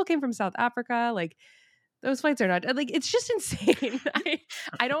people came from South Africa. Like those flights are not like, it's just insane.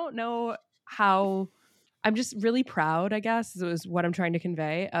 I don't know how. I'm just really proud, I guess, is what I'm trying to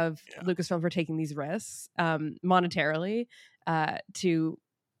convey, of Lucasfilm for taking these risks monetarily to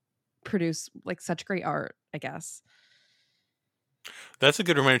produce like such great art, I guess. That's a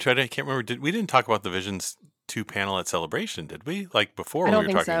good reminder. I can't remember. We didn't talk about the Visions 2 panel at Celebration, did we? Like before we were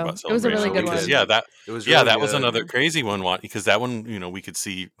talking about Celebration. It was a really good one. That was another crazy one, because that one, we could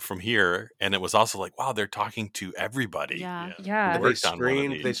see from here, and it was also like, wow, they're talking to everybody. Yeah.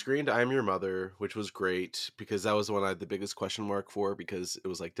 They screened "I'm Your Mother," which was great, because that was the one I had the biggest question mark for, because it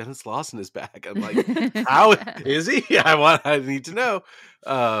was like Dennis Lawson is back. I'm like, how is he? I need to know.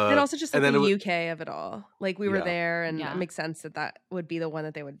 And also just like the UK of it all. Like we were there, and it makes sense that would be the one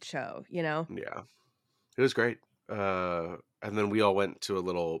that they would show. Yeah. It was great. And then we all went to a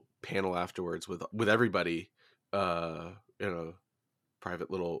little panel afterwards with everybody in a private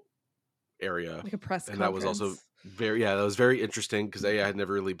little area. Like a press conference. And that was also that was very interesting, because I had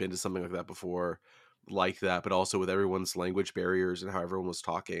never really been to something like that before, like that, but also with everyone's language barriers and how everyone was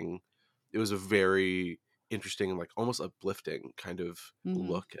talking. It was a very interesting and like almost uplifting kind of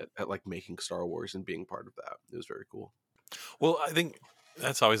look at like making Star Wars and being part of that. It was very cool. Well, I think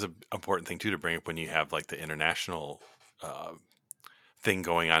that's always an important thing too to bring up when you have like the international thing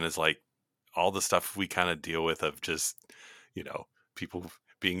going on, is like all the stuff we kind of deal with of just, people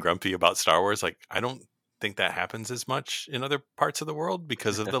being grumpy about Star Wars. Like, I don't think that happens as much in other parts of the world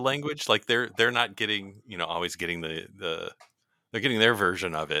because of the language. Like they're not getting, always getting they're getting their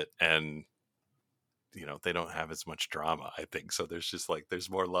version of it, and they don't have as much drama, I think. So there's just like, there's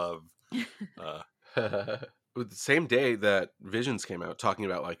more love. The same day that Visions came out, talking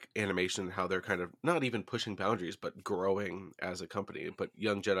about like animation, how they're kind of not even pushing boundaries, but growing as a company. But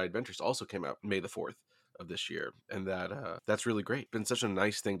Young Jedi Adventures also came out May the 4th of this year. And that's really great. Been such a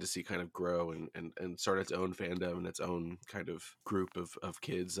nice thing to see kind of grow and start its own fandom and its own kind of group of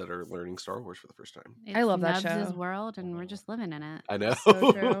kids that are learning Star Wars for the first time. I love that show. It's world, and we're just living in it. I know.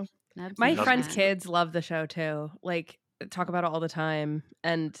 So true. My friends' kids love the show too. Like, talk about it all the time.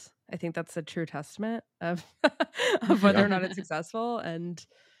 And I think that's a true testament of whether or not it's successful. And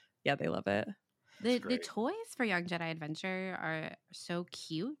they love it. The toys for Young Jedi Adventure are so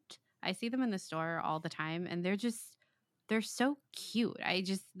cute. I see them in the store all the time, and they're so cute.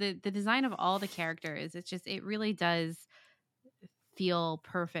 The design of all the characters, it really does feel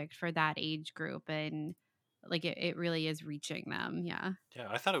perfect for that age group, and like it really is reaching them. Yeah,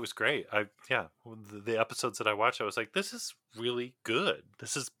 I thought it was great. The episodes that I watched, I was like, this is really good.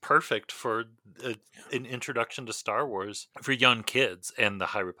 This is perfect for an introduction to Star Wars for young kids and the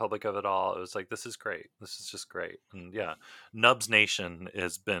High Republic of it all. It was like, this is great. This is just great. And Nubs Nation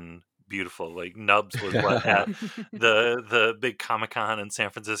has been beautiful. Like Nubs was at the big Comic-Con in San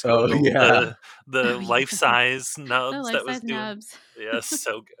Francisco. The life-size Nubs that was doing Nubs. Yeah,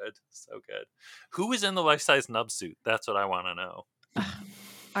 so good. So good. Who was in the life-size Nub suit? That's what I want to know.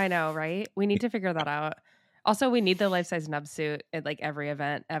 I know, right? We need to figure that out. Also, we need the life-size Nub suit at like every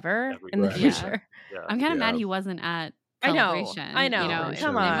event ever in the future. I'm kind of mad he wasn't at Celebration. I know.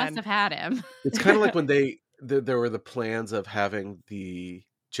 Come on. They must have had him. It's kind of like when there were the plans of having the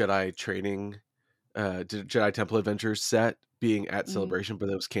Jedi training, Jedi Temple Adventures set being at Celebration, but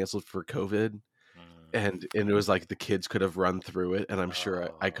it was canceled for COVID. And it was like the kids could have run through it, and I'm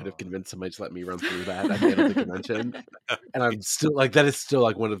sure I could have convinced somebody to let me run through that at the end of the convention. And I'm still like, that is still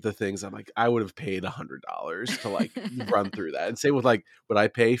like one of the things I'm like, I would have paid $100 to like run through that. And same with like, would I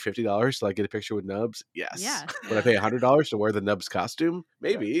pay $50 to like get a picture with Nubs? Yes. Yeah. Would I pay $100 to wear the Nubs costume?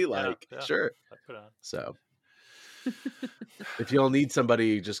 Maybe. Sure. So if y'all need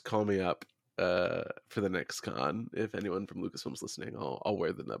somebody, just call me up for the next con. If anyone from Lucasfilm's listening, I'll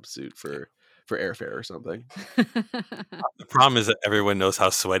wear the Nub suit for airfare or something. The problem is that everyone knows how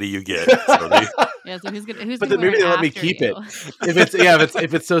sweaty you get. So who's but then maybe they let me keep it.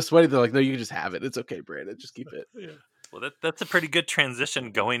 If it's so sweaty, they're like, no, you can just have it. It's okay, Brandon. Just keep it. Well, that's a pretty good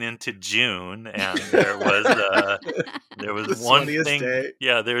transition going into June, and there was The one sweatiest thing. day.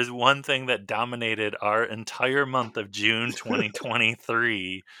 Yeah, there was one thing that dominated our entire month of June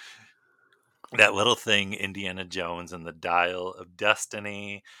 2023. That little thing, Indiana Jones and the Dial of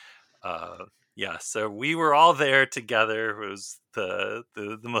Destiny. Yeah, so we were all there together. It was the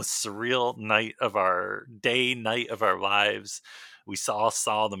most surreal night of our lives. We all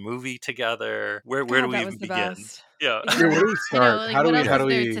saw the movie together. Where do we even begin? Yeah. Where do we start? Like, how do what we? else How is do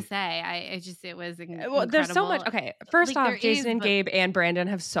there we? to say? It was Well, there's so much. incredible. Okay, first Like, off, there Jason, is, but- Gabe, and Brandon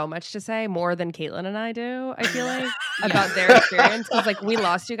have so much to say, more than Caitlin and I do. I feel like about their experience, because like we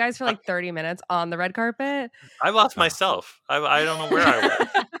lost you guys for like 30 minutes on the red carpet. I lost myself. I don't know where I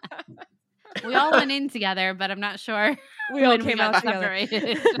was. We all went in together, but I'm not sure We all when came got out together.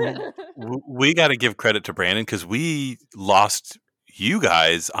 separated. We got to give credit to Brandon because we lost you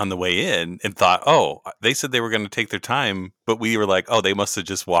guys on the way in and thought, oh, they said they were going to take their time, but we were like, oh, they must have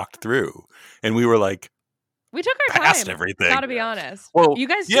just walked through, and we were like, We took our past time. everything. Gotta be honest. Well, You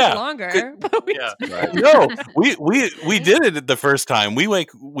guys yeah, took longer, but we Yeah. No, we did it the first time. We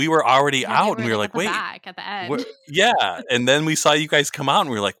were already Yeah, out, and we were like, at the wait, back, at the end. yeah, and then we saw you guys come out, and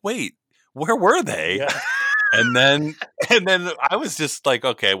we were like, wait, where were they? Yeah. And then I was just like,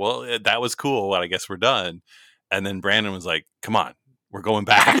 okay, well, that was cool. Well, I guess we're done. And then Brandon was like, come on, we're going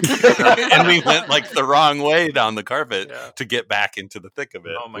back. And we went like the wrong way down the carpet to get back into the thick of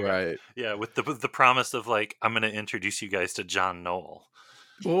it. Oh my Right. god. Yeah, with the promise of like, I'm going to introduce you guys to John Knoll.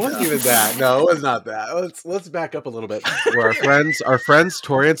 Well, it wasn't even that. No, it was not that. Let's back up a little bit. Where our friends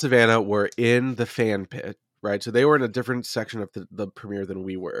Tori and Savannah were in the fan pit, right? So they were in a different section of the premiere than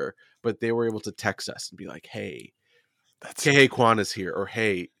we were, but they were able to text us and be like, "Hey, hey, Quan is here," or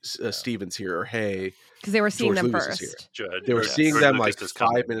 "Hey, Steven's here," or "Hey," because they were seeing George them Lucas is first. Judge. They were seeing George them Lucas like is 5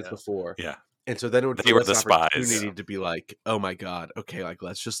 coming, minutes before. Yeah. And so then it would They give were us the an spies. opportunity to be like, oh my God, okay, like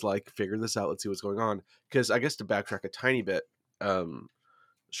let's just like figure this out. Let's see what's going on. Because I guess to backtrack a tiny bit,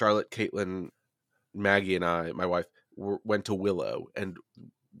 Charlotte, Caitlin, Maggie, and I, my wife, went to Willow. And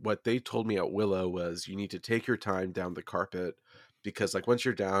what they told me at Willow was you need to take your time down the carpet because like once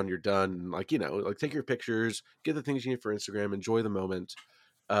you're down, you're done. And, like, you know, like take your pictures, get the things you need for Instagram, enjoy the moment.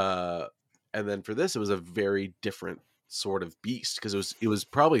 And then for this, it was a very different sort of beast because it was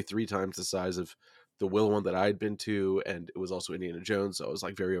probably 3 times the size of the Willow one that I had been to, and it was also Indiana Jones, so I was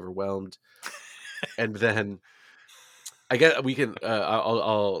like very overwhelmed. And then I guess we can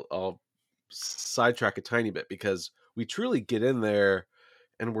I'll sidetrack a tiny bit because we truly get in there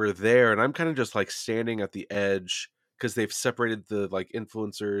and we're there, and I'm kind of just like standing at the edge because they've separated the like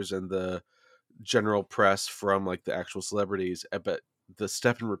influencers and the general press from like the actual celebrities, but the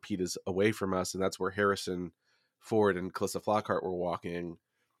step and repeat is away from us, and that's where Harrison Ford and Calista Flockhart were walking.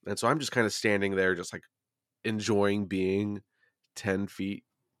 And so I'm just kind of standing there just like enjoying being 10 feet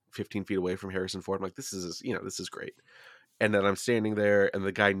 15 feet away from Harrison Ford. I'm like, this is great. And then I'm standing there and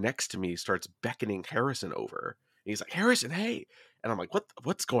the guy next to me starts beckoning Harrison over. And he's like, Harrison, hey. And I'm like,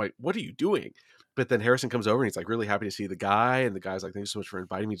 what are you doing? But then Harrison comes over and he's like really happy to see the guy, and the guy's like, thanks so much for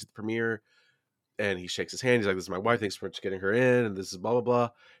inviting me to the premiere. And he shakes his hand. He's like, this is my wife. Thanks so much for getting her in. And this is blah, blah, blah.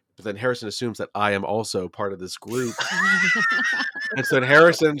 But then Harrison assumes that I am also part of this group. And so then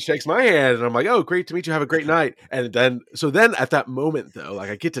Harrison shakes my hand and I'm like, oh, great to meet you. Have a great night. And then at that moment though, like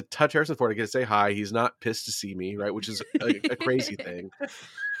I get to touch Harrison Ford. I get to say hi. He's not pissed to see me. Right. Which is a crazy thing.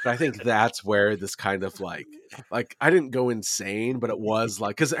 But I think that's where this kind of like I didn't go insane, but it was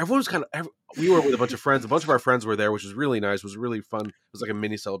like, because everyone was we were with a bunch of friends. A bunch of our friends were there, which was really nice. It was really fun. It was like a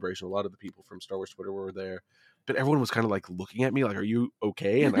mini celebration. A lot of the people from Star Wars Twitter were there, but everyone was kind of like looking at me like, are you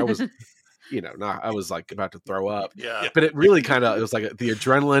okay? And I was, I was like about to throw up. Yeah. But it really it was like the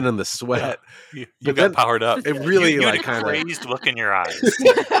adrenaline and the sweat. Yeah. You got powered up. It really you like had a kind of crazed look in your eyes.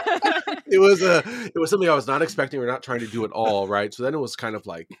 it was something I was not expecting. We're not trying to do it all right. So then it was kind of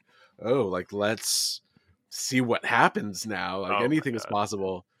like, oh, like let's see what happens now. Like anything is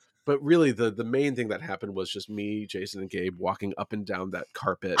possible. But really the main thing that happened was just me, Jason, and Gabe walking up and down that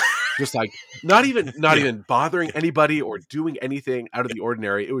carpet, just like not even bothering anybody or doing anything out of the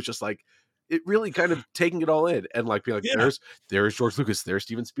ordinary. It was just like it really kind of taking it all in and like being like, there's George Lucas, there's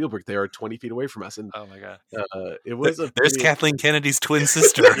Steven Spielberg, they are 20 feet away from us. And oh my god, it was there's Kathleen Kennedy's twin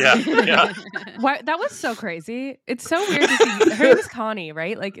sister. yeah. Why, that was so crazy. It's so weird to see her name is Connie,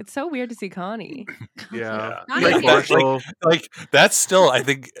 right? Like it's so weird to see Connie. Yeah. Like that's still, I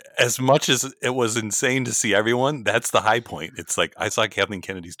think, as much as it was insane to see everyone, that's the high point. It's like I saw Kathleen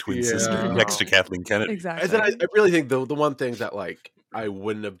Kennedy's twin sister next to Kathleen Kennedy. Exactly. And then I really think the one thing that like I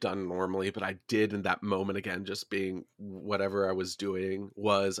wouldn't have done normally, but I did in that moment. Again, just being whatever I was doing,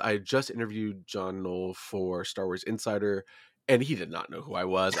 was I had just interviewed John Knoll for Star Wars Insider, and he did not know who I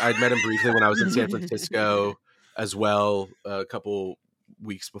was. I'd met him briefly when I was in San Francisco as well, a couple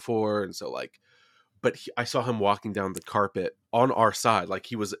weeks before, and so like, but I saw him walking down the carpet on our side, like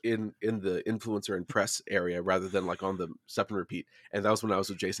he was in the influencer and press area rather than like on the step and repeat. And that was when I was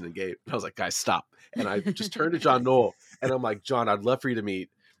with Jason and Gabe. And I was like, guys, stop. And I just turned to John Knoll and I'm like, John, I'd love for you to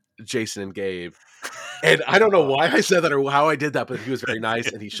meet Jason and Gabe. And I don't know why I said that or how I did that, but he was very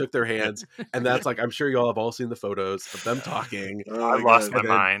nice and he shook their hands. And that's like, I'm sure y'all have all seen the photos of them talking. I lost my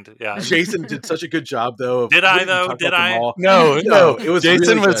mind. Yeah. Jason did such a good job though. Did I though? Did I? No. It was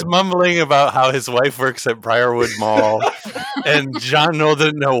Jason really was mumbling about how his wife works at Briarwood Mall and John Knoll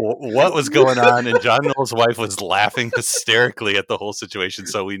didn't know what was going on. And John Knoll's wife was laughing hysterically at the whole situation.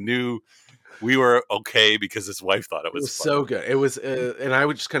 So we knew we were okay because his wife thought it was so good. It was, and I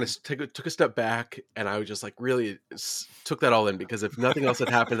would just kind of took a step back, and I would just like really took that all in, because if nothing else had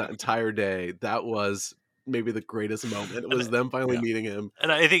happened that entire day, that was maybe the greatest moment. It was them finally meeting him.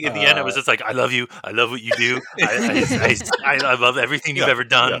 And I think at the end, I was just like, I love you. I love what you do. I love everything you've ever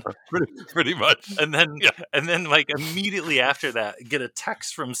done. Yeah, pretty much. And then like immediately after that, get a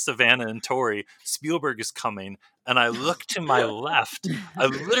text from Savannah and Tori, Spielberg is coming. And I look to my left. I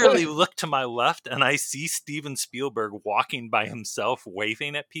literally look to my left and I see Steven Spielberg walking by himself,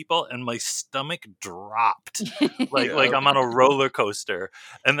 waving at people, and my stomach dropped. Like I'm on a roller coaster.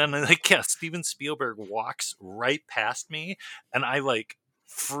 And then Steven Spielberg walks right past me and I like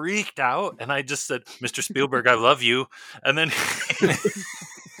freaked out and I just said, Mr. Spielberg, I love you. And then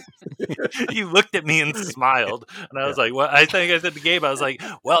he looked at me and smiled, and I was like, "Well," I think I said to Gabe, "I was like,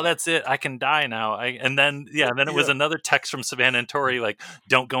 well, that's it. I can die now." And then it was another text from Savannah and Tori, like,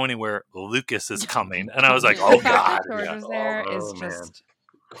 "Don't go anywhere. Lucas is coming." And I was like, "Oh God!" George was there is just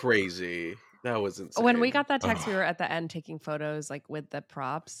crazy. That was insane. When we got that text, we were at the end taking photos, like with the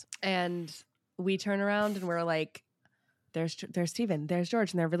props, and we turn around and we're like, there's Steven, there's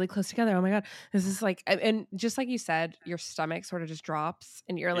George, and they're really close together. Oh my God. This is like, and just like you said, your stomach sort of just drops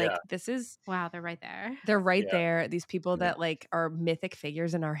and you're like, this is, wow, they're right there. They're right there. These people that like are mythic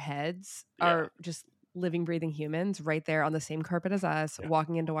figures in our heads are just living, breathing humans right there on the same carpet as us,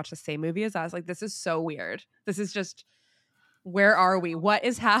 walking in to watch the same movie as us. Like, this is so weird. This is just, where are we? What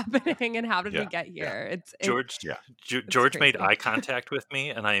is happening? And how did we get here? George made eye contact with me,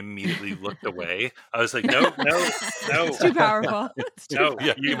 and I immediately looked away. I was like, "No, it's too powerful." No,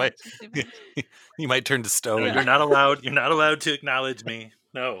 you might turn to stone. No, you're not allowed. You're not allowed to acknowledge me.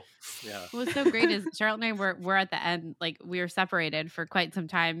 No. Yeah. What's so great is Charlotte and I were at the end, like we were separated for quite some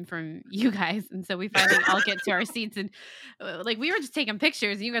time from you guys, and so we finally all get to our seats, and like we were just taking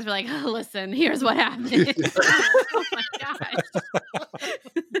pictures, and you guys were like, "Oh, listen, here's what happened." Oh my gosh.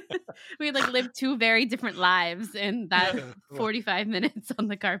 We had like lived two very different lives in that 45 minutes on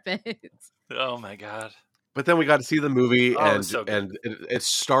the carpet. Oh my God. But then we got to see the movie, and so it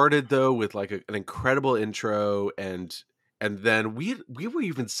started though with like an incredible intro, and then we were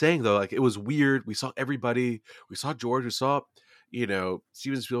even saying though, like, it was weird. We saw everybody. We saw George. We saw,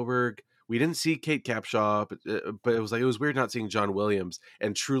 Steven Spielberg. We didn't see Kate Capshaw, but it was like, it was weird not seeing John Williams.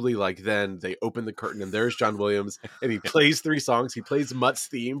 And truly, like, then they open the curtain and there's John Williams, and he plays 3 songs. He plays Mutt's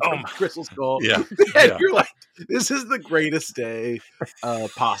theme from Crystal Skull. Yeah, and you're like, this is the greatest day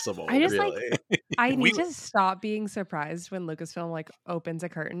possible. I just really. I need to stop being surprised when Lucasfilm like opens a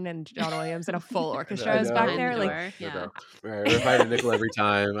curtain and John Williams and a full orchestra is back there. Like, right, if I had a nickel every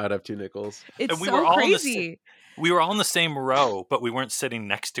time, I'd have 2 nickels. It's so crazy. We were all in the same row, but we weren't sitting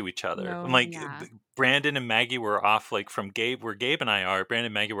next to each other. No, and like Brandon and Maggie were off, like from Gabe, where Gabe and I are. Brandon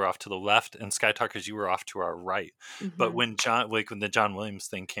and Maggie were off to the left, and SKYTALKERS, you were off to our right. Mm-hmm. But when the John Williams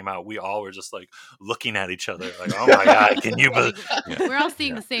thing came out, we all were just like looking at each other, like, "Oh my God, can you believe?" We're all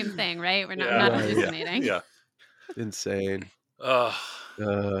seeing the same thing, right? We're not hallucinating. Yeah. Insane. And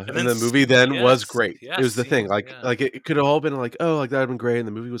the movie then was great. Yes, it was the thing, like it could have all been like, oh, like that would have been great, and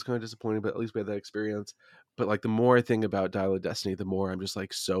the movie was kind of disappointing, but at least we had that experience. But like, the more I think about Dial of Destiny, the more I'm just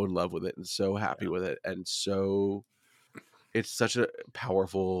like so in love with it and so happy with it, and so it's such a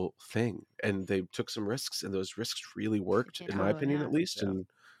powerful thing. And they took some risks, and those risks really worked, in my opinion, at least. And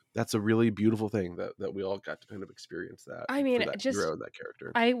that's a really beautiful thing that we all got to kind of experience that. I mean, that just hero and that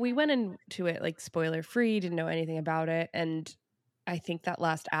character. We went into it like spoiler free, didn't know anything about it, and I think that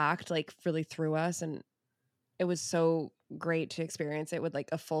last act like really threw us, and it was so great to experience it with like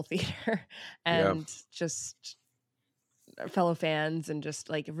a full theater and just fellow fans, and just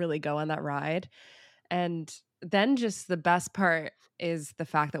like really go on that ride. And then just the best part is the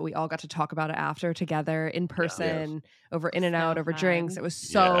fact that we all got to talk about it after together in person, over In-N-Out, over drinks. It was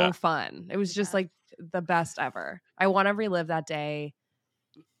so fun. It was just like the best ever. I want to relive that day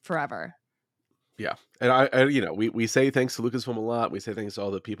forever. Yeah. And I you know, we say thanks to Lucasfilm a lot. We say thanks to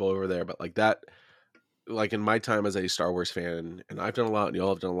all the people over there, but like that, like in my time as a Star Wars fan, and I've done a lot and y'all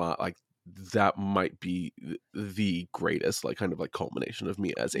have done a lot, like that might be the greatest, like kind of like culmination of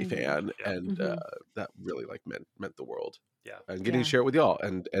me as a fan. And that really like meant the world. Yeah. And getting to share it with y'all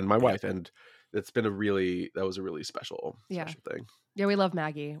and my wife. And it's been that was a really special thing. Yeah, we love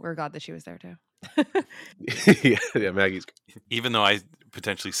Maggie. We're glad that she was there too. yeah, Maggie's great. Even though I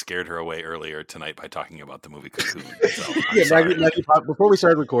potentially scared her away earlier tonight by talking about the movie Cocoon. So Maggie, before we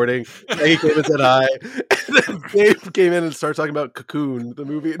started recording, Maggie came and said hi. And then Dave came in and started talking about Cocoon, the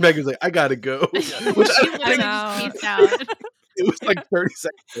movie. And Maggie was like, I gotta go. Which I out. It was like 30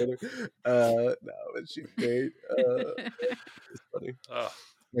 seconds later. No, but she's great. It's funny.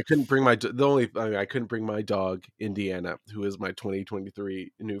 I couldn't bring I couldn't bring my dog Indiana, who is my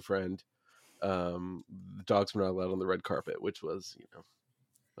 2023 new friend. The dogs were not allowed on the red carpet, which was,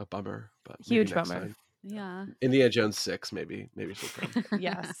 a bummer. But huge bummer. Time. Yeah. Indiana Jones 6, maybe she'll come.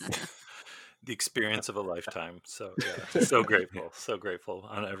 Yes. The experience of a lifetime. So so grateful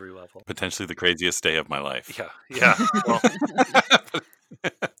on every level. Potentially the craziest day of my life. Yeah. Well,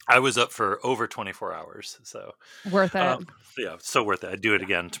 I was up for over 24 hours, so worth it. So worth it. I'd do it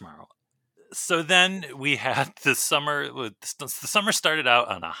again tomorrow. So then we had the summer. The summer started out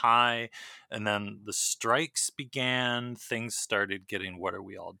on a high, and then the strikes began. Things started getting, what are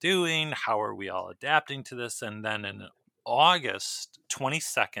we all doing? How are we all adapting to this? And then in August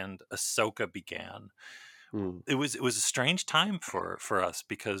 22nd, Ahsoka began. It was a strange time for us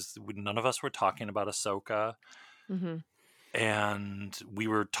because none of us were talking about Ahsoka, and we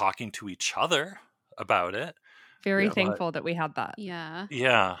were talking to each other about it. Very thankful that we had that.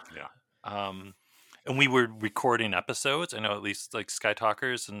 Yeah. And we were recording episodes. I know at least like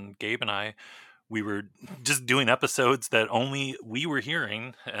SKYTALKERS and Gabe and I, we were just doing episodes that only we were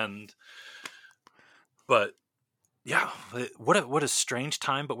hearing. But yeah, what a strange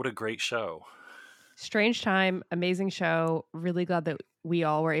time, but what a great show. Strange time, amazing show. Really glad that we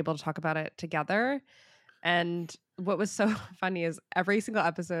all were able to talk about it together. And what was so funny is every single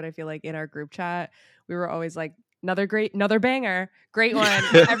episode, I feel like in our group chat, we were always like, another banger, great one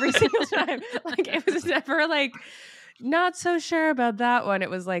every single time. Like it was never like not so sure about that one. It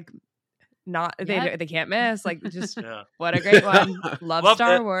was like not they can't miss. Like just what a great one. Love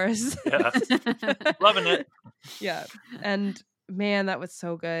Star Wars. Yeah. Loving it. Yeah. And man, that was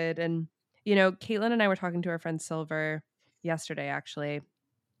so good. And Caitlin and I were talking to our friend Silver yesterday, actually,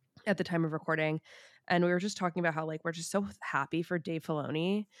 at the time of recording. And we were just talking about how like we're just so happy for Dave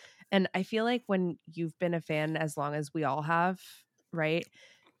Filoni. And I feel like when you've been a fan as long as we all have, right?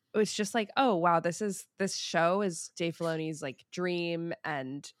 It's just like, oh wow, this show is Dave Filoni's like dream,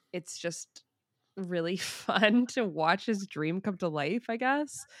 and it's just really fun to watch his dream come to life, I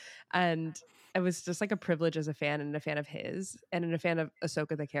guess. And it was just like a privilege as a fan and a fan of his and a fan of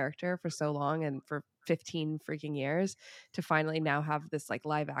Ahsoka the character for so long and for 15 freaking years to finally now have this like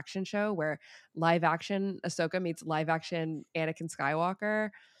live action show where live action Ahsoka meets live action Anakin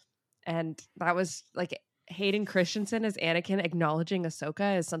Skywalker. And that was like Hayden Christensen as Anakin acknowledging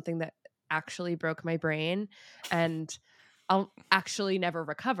Ahsoka is something that actually broke my brain, and I'll actually never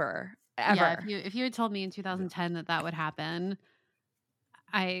recover ever. Yeah, if you had told me in 2010 that would happen,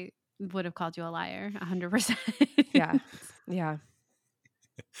 I would have called you a liar 100%. Yeah.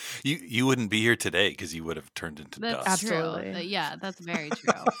 You wouldn't be here today because you would have turned into dust. Absolutely. True. Yeah, that's very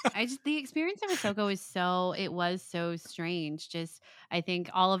true. The experience of Ahsoka was so strange. Just I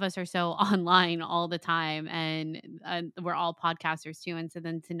think all of us are so online all the time, and we're all podcasters too. And so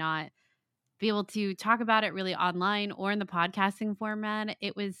then to not be able to talk about it really online or in the podcasting format,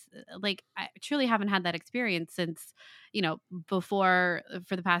 it was like I truly haven't had that experience since before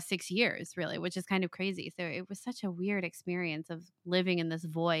for the past 6 years, really, which is kind of crazy. So it was such a weird experience of living in this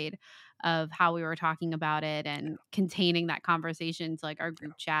void of how we were talking about it and containing that conversation to like our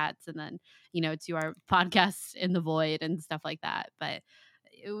group chats and then to our podcasts in the void and stuff like that. But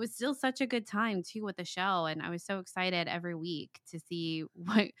it was still such a good time too with the show, and I was so excited every week to see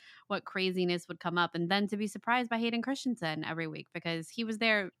what craziness would come up, and then to be surprised by Hayden Christensen every week because he was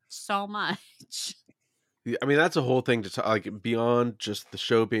there so much. Yeah, I mean that's a whole thing to talk, like beyond just the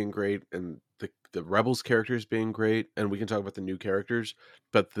show being great and the Rebels characters being great, and we can talk about the new characters,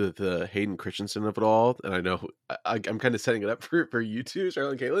 but the Hayden Christensen of it all. And I know I'm kind of setting it up for you two,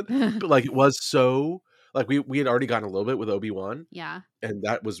 Charlotte and Caitlin, but like it was so. Like we had already gotten a little bit with Obi-Wan. Yeah. And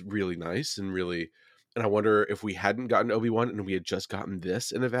that was really nice and really And I wonder if we hadn't gotten Obi-Wan and we had just gotten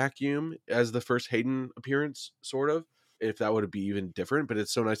this in a vacuum as the first Hayden appearance, sort of, if that would be even different. But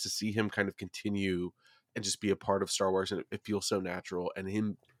it's so nice to see him kind of continue and just be a part of Star Wars, and it feels so natural, and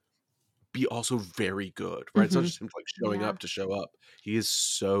him be also very good, right? It's not just him like showing up to show up. He is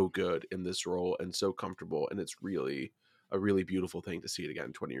so good in this role and so comfortable, and it's really a really beautiful thing to see it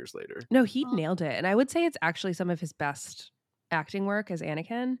again 20 years later. No, he nailed it. And I would say it's actually some of his best acting work as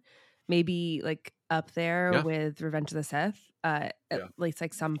Anakin. Maybe like up there with Revenge of the Sith. At least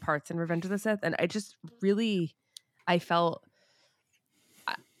like some parts in Revenge of the Sith. And I just really, I felt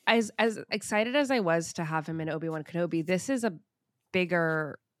as excited as I was to have him in Obi-Wan Kenobi, this is a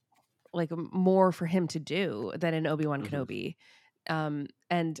bigger, like more for him to do than in Obi-Wan Kenobi.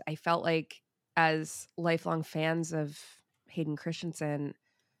 And I felt like as lifelong fans of Hayden Christensen,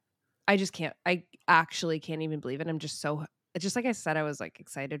 I actually can't even believe it. I'm just so, just like I said, I was like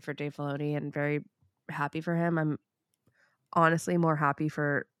excited for Dave Filoni and very happy for him. I'm honestly more happy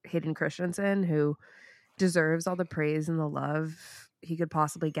for Hayden Christensen, who deserves all the praise and the love he could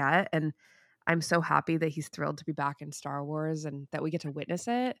possibly get. And I'm so happy that he's thrilled to be back in Star Wars and that we get to witness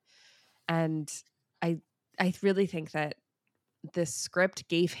it. And I really think that this script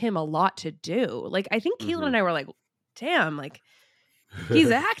gave him a lot to do. Like, I think Keelan and I were like, damn, like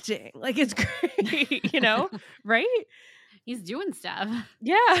he's acting. Like, it's great, you know? Right? He's doing stuff.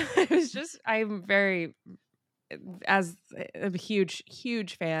 Yeah. It was just, I'm very, as a huge,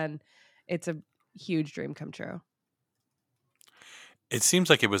 huge fan, it's a huge dream come true. It seems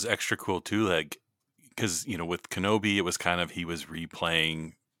like it was extra cool too, like, because, you know, with Kenobi, it was kind of, he was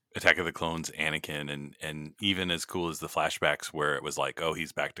replaying Attack of the Clones Anakin, and even as cool as the flashbacks where it was like, oh,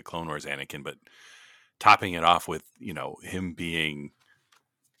 he's back to Clone Wars Anakin, but topping it off with, you know, him being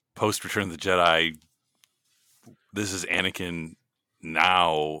post Return of the Jedi, this is Anakin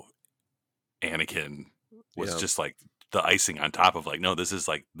now. Anakin was just like the icing on top of like, no, this is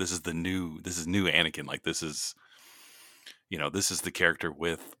new Anakin. Like, this is, you know, this is the character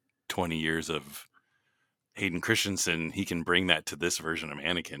with 20 years of Hayden Christensen. He can bring that to this version of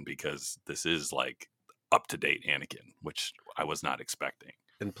Anakin because this is like up to date Anakin, which I was not expecting.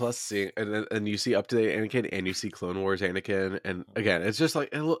 And plus, seeing and you see up to date Anakin, and you see Clone Wars Anakin, and again, it's just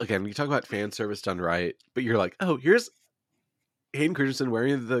like, again, you talk about fan service done right, but you're like, oh, here's Hayden Christensen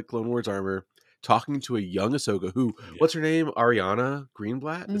wearing the Clone Wars armor, talking to a young Ahsoka who, what's her name? Ariana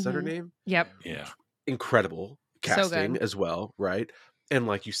Greenblatt? Is that her name? Yep. Yeah. Incredible casting as well, right? And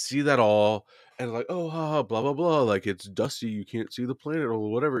like, you see that all, and like, oh, blah, blah, blah. Like, it's dusty. You can't see the planet or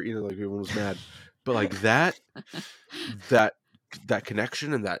whatever. You know, like, everyone was mad. But like that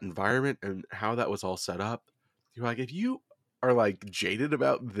connection and that environment and how that was all set up, you're like, if you are like jaded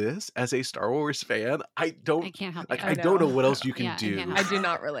about this as a Star Wars fan, I can't help like, you. I don't know what else you can do. I do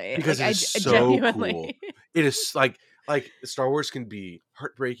not relate because like, it's so cool. It is like Star Wars can be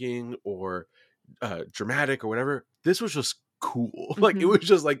heartbreaking or dramatic or whatever. This was just cool. Like, it was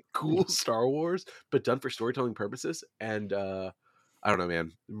just like cool Star Wars, but done for storytelling purposes. And I don't know,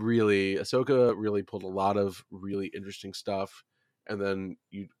 man. Really, Ahsoka really pulled a lot of really interesting stuff. And then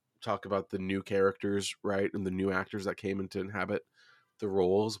you talk about the new characters, right? And the new actors that came in to inhabit the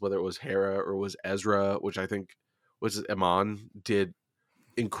roles, whether it was Hera or was Ezra, which I think was Iman did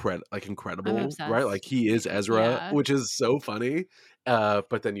incredible, right? Like, he is Ezra, which is so funny.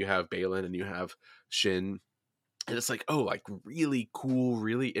 But then you have Balin and you have Shin, and it's like, oh, like really cool,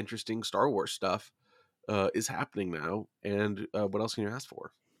 really interesting Star Wars stuff is happening now. And what else can you ask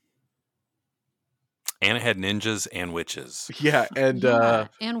for? And it had ninjas and witches. Yeah, and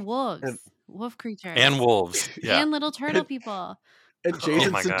wolves, and wolf creatures, and wolves, and little turtle people. And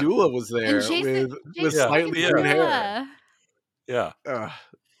Jason Segula was there with slightly green hair. Yeah,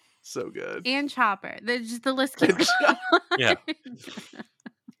 so good. And Chopper. Just the list keeps going. Yeah.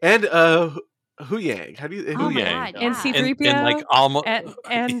 And Hu Yang. How do you Hu Yang? And C-3PO and like almost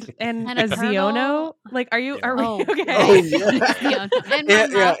and a Xiono. Like, are we okay? Oh yeah.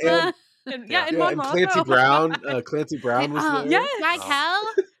 And Mon And and Clancy Brown. Clancy Brown was there. Yes. Jack Hell.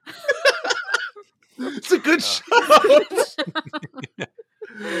 It's a good show.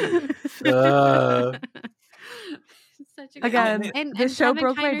 Such a again, and the show Kevin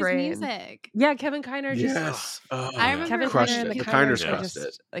broke Kiner's my brain. Music. Yeah, Kevin Kiner just. Yes. I remember Kevin crushed Kiner it. and The Kiners crushed just,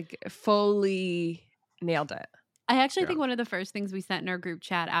 it. like, fully nailed it. I actually think one of the first things we sent in our group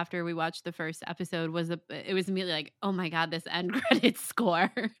chat after we watched the first episode was it was immediately like, oh my God, this end credits score.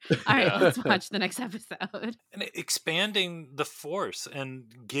 All right, let's watch the next episode. And expanding the Force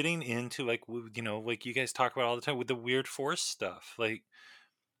and getting into, like, you know, like you guys talk about all the time with the weird Force stuff. Like,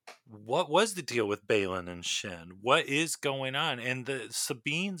 what was the deal with Balin and Shin? What is going on? And the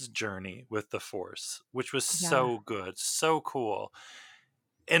Sabine's journey with the Force, which was so good, so cool.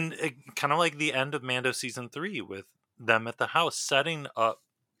 And kind of like the end of Mando season 3 with them at the house, setting up,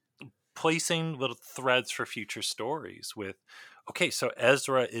 placing little threads for future stories with, okay, so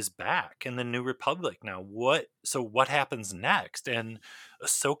Ezra is back in the New Republic now. What happens next? And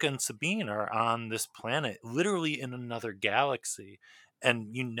Ahsoka and Sabine are on this planet, literally in another galaxy.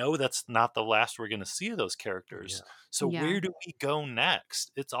 And that's not the last we're going to see of those characters. Yeah. So where do we go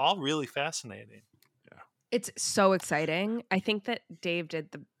next? It's all really fascinating. Yeah. It's so exciting. I think that Dave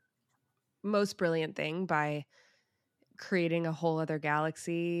did the most brilliant thing by creating a whole other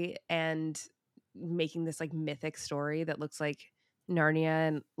galaxy and making this like mythic story that looks like Narnia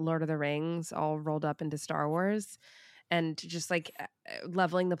and Lord of the Rings all rolled up into Star Wars, and just like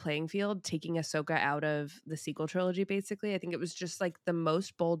leveling the playing field, taking Ahsoka out of the sequel trilogy. Basically, I think it was just like the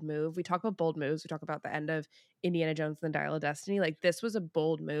most bold move. We talk about bold moves. We talk about the end of Indiana Jones and the Dial of Destiny. Like, this was a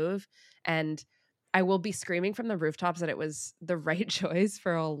bold move, and I will be screaming from the rooftops that it was the right choice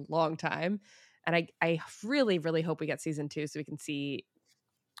for a long time. And I really, really hope we get season 2 so we can see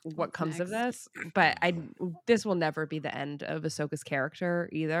what comes of this. But this will never be the end of Ahsoka's character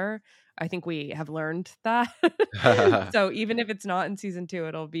either. I think we have learned that. So even if it's not in season 2,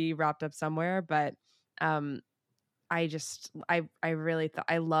 it'll be wrapped up somewhere. But I really thought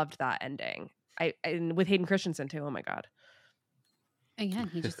I loved that ending. And with Hayden Christensen too. Oh my God.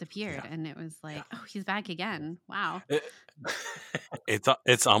 Again, he just appeared, and it was like, oh, he's back again. Wow.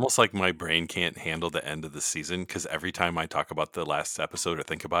 It's almost like my brain can't handle the end of the season, because every time I talk about the last episode or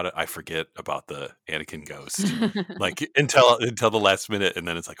think about it, I forget about the Anakin ghost, like until the last minute, and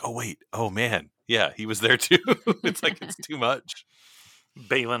then it's like, oh wait, oh man, yeah, he was there too. It's like it's too much.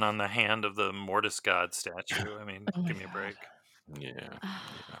 Balin on the hand of the Mortis God statue. I mean, give me a break. Yeah.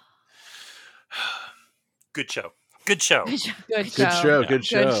 Good show. Good show. Good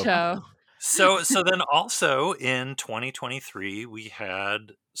show. So then also in 2023, we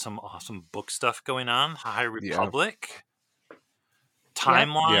had some awesome book stuff going on. High Republic,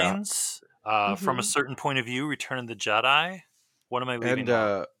 timelines, from a certain point of view, Return of the Jedi. What am I leaving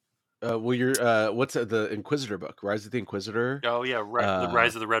out? Well, you're what's the Inquisitor book, Rise of the Inquisitor? Oh yeah, the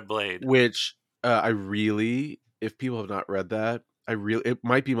Rise of the Red Blade. Which I really, if people have not read that, it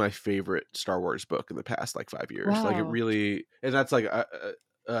might be my favorite Star Wars book in the past like 5 years. Wow. Like it really, and that's like I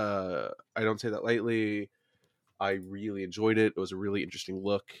don't say that lightly. I really enjoyed it. It was a really interesting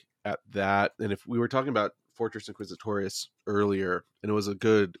look at that. And if we were talking about Fortress Inquisitorius earlier, and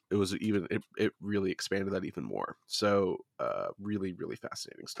it really expanded that even more. So really, really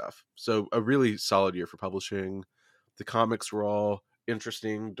fascinating stuff. So a really solid year for publishing. The comics were all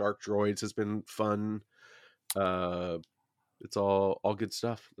interesting. Dark Droids has been fun. It's all good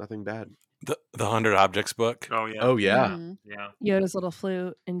stuff. Nothing bad. The 100 Objects book. Oh yeah. Oh yeah. Mm-hmm. Yeah. Yoda's little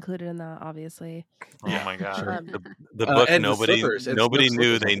flute included in that, obviously. Oh my God. Sure. The book nobody the knew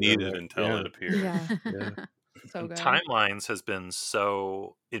slippers they needed until Yeah. it appeared. Yeah. Yeah. So good. Timelines has been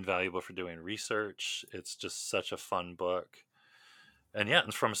so invaluable for doing research. It's just such a fun book. And yeah,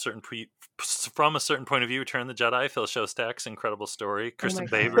 and from a certain point of view, Return of the Jedi, Phil Shostak's incredible story, Kristen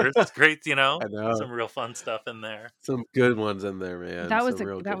Babers, it's great, I know. some real fun stuff in there. Some good ones in there, man. That was Some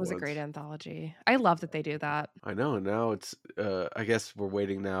a great anthology. I love that they do that. I know, and now it's I guess we're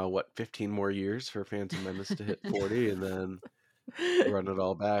waiting now 15 more years for Phantom Menace to hit 40 and then run it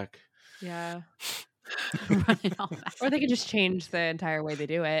all back. Yeah. Run it all back. Or they could just change the entire way they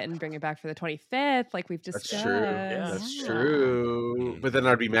do it and bring it back for the 25th, like we've discussed. That's true. That's true. But then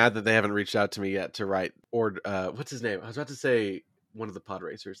I'd be mad that they haven't reached out to me yet to write, or what's his name? I was about to say one of the pod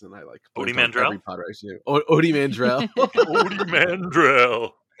racers, and I like Odie Mandrell. Every pod racer. Odie Mandrell. Odie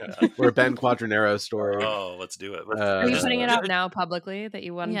Mandrell. Yeah. Or a Ben Quadranero story. Oh, let's do it. Are you putting it out now publicly that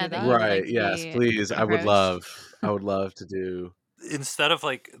you want to do that? Right. Yes, please. I would love to do. Instead of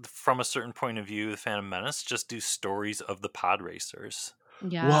like from a certain point of view, the Phantom Menace, just do stories of the pod racers.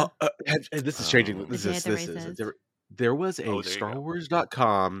 Yeah. Well, and this is changing. There was a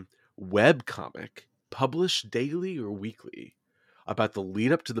StarWars.com webcomic published daily or weekly about the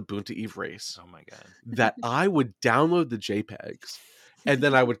lead up to the Boonta Eve race. Oh my God. That I would download the JPEGs and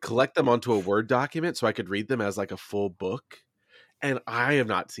then I would collect them onto a Word document so I could read them as like a full book. And I have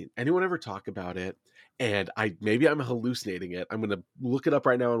not seen anyone ever talk about it. And maybe I'm hallucinating it. I'm going to look it up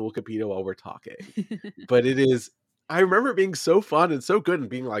right now on Wikipedia while we're talking. But it is I remember it being so fun and so good and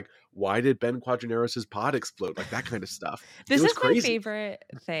being like, why did Ben Quadraneros' pod explode? Like that kind of stuff. This is crazy. my favorite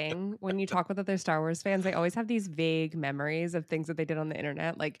thing when you talk with other Star Wars fans. They always have these vague memories of things that they did on the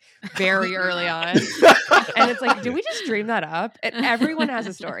internet, like very early on. And it's like, did we just dream that up? And everyone has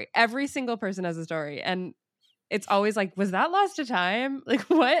a story. Every single person has a story. And it's always like, was that lost to time? Like,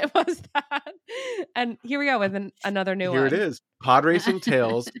 what was that? And here we go with another new one. Here it is. Pod Racing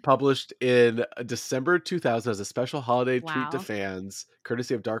Tales, published in December 2000 as a special holiday treat to fans,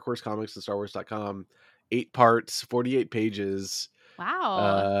 courtesy of Dark Horse Comics and StarWars.com. 8 parts, 48 pages.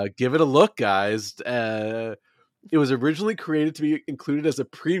 Wow. Give it a look, guys. It was originally created to be included as a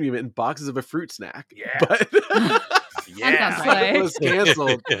premium in boxes of a fruit snack. Yeah. But Yeah. it was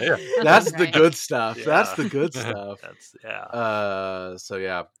canceled. That's the good stuff. Yeah. That's the good stuff. So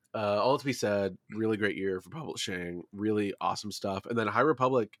yeah. All to be said, really great year for publishing, really awesome stuff. And then High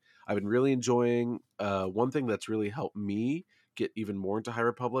Republic, I've been really enjoying. One thing that's really helped me get even more into High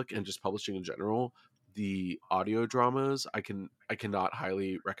Republic and just publishing in general, the audio dramas, I cannot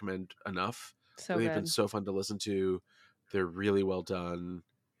highly recommend enough. So they've been so fun to listen to. They're really well done,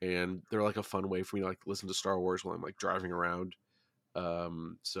 and they're like a fun way for me to like listen to Star Wars while I'm like driving around.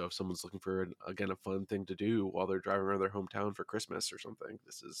 So if someone's looking for a fun thing to do while they're driving around their hometown for Christmas or something,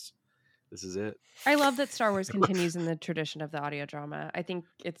 this is it. I love that Star Wars continues in the tradition of the audio drama. I think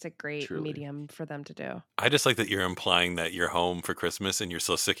it's a great medium for them to do. I just like that you're implying that you're home for Christmas and you're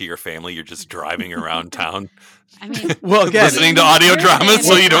so sick of your family, you're just driving around town. I mean, well, again, listening to audio dramas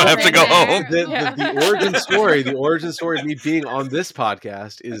so you don't have to go home. The origin story of me being on this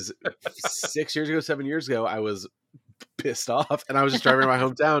podcast is 7 years ago. I was pissed off and I was just driving around my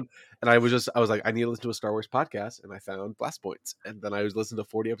hometown and I was like, I need to listen to a Star Wars podcast, and I found Blast Points, and then I was listening to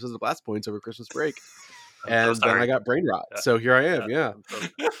 40 episodes of Blast Points over Christmas break, and then I got brain rot. So here I am. Yeah.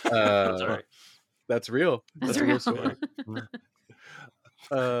 That's real. That's a real story.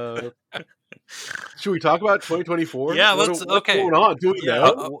 Should we talk about 2024? Yeah, what's going on? Do we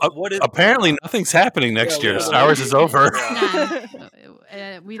know? Apparently nothing's happening next year. Star Wars is over.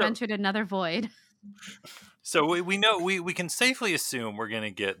 We've entered another void. So we know we can safely assume we're going to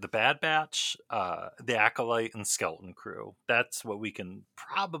get the Bad Batch, the Acolyte, and Skeleton Crew. That's what we can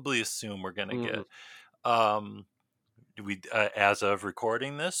probably assume we're going to get. As of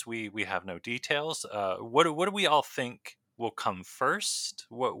recording this, we have no details. What do we all think will come first?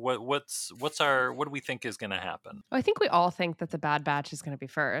 What do we think is going to happen? Well, I think we all think that the Bad Batch is going to be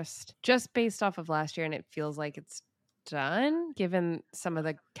first, just based off of last year, and it feels like it's done, given some of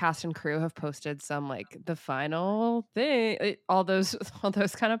the cast and crew have posted some like the final thing, all those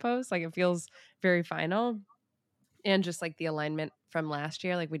kind of posts. Like it feels very final, and just like the alignment from last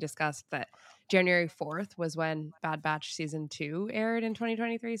year, like we discussed that January 4th was when Bad Batch season 2 aired in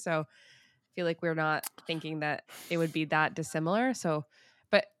 2023. So I feel like we're not thinking that it would be that dissimilar. So,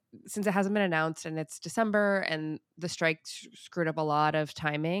 but since it hasn't been announced and it's December and the strike screwed up a lot of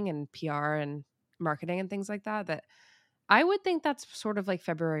timing and PR and marketing and things like that, that I would think that's sort of like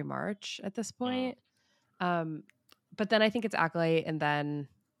February, March at this point. But then I think it's Acolyte and then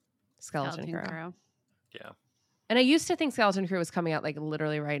Skeleton Crew. Yeah. And I used to think Skeleton Crew was coming out like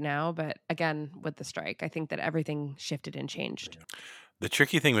literally right now. But again, with the strike, I think that everything shifted and changed. The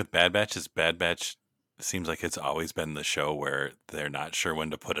tricky thing with Bad Batch is Bad Batch seems like it's always been the show where they're not sure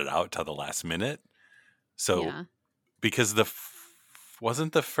when to put it out till the last minute. So because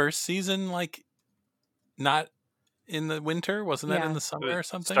wasn't the first season like not in the winter? Wasn't that in the summer or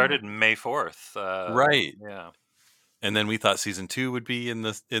something? Started May 4th. Right. Yeah. And then we thought season 2 would be in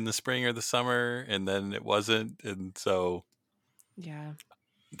the spring or the summer, and then it wasn't. And so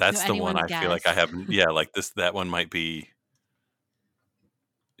that's the one I feel like I have. Yeah, like that one might be.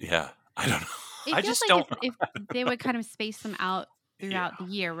 Yeah, I don't know. It I feels just like don't. If they would kind of space them out throughout the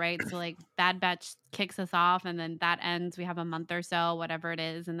year, right? So like Bad Batch kicks us off, and then that ends. We have a month or so, whatever it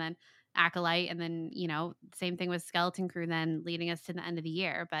is, and then Acolyte, and then same thing with Skeleton Crew, then leading us to the end of the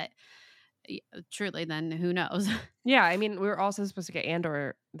year. But truly, then who knows? Yeah, I mean, we were also supposed to get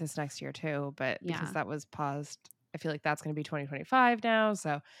Andor this next year too, but because that was paused, I feel like that's going to be 2025 now.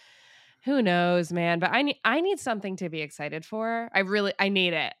 So who knows, man? But I need something to be excited for. I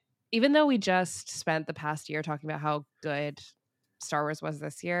need it. Even though we just spent the past year talking about how good Star Wars was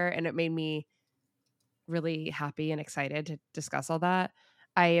this year, and it made me really happy and excited to discuss all that.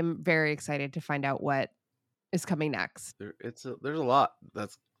 I am very excited to find out what is coming next. There's a lot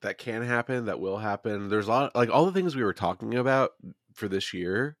that can happen, that will happen. There's a lot, like all the things we were talking about for this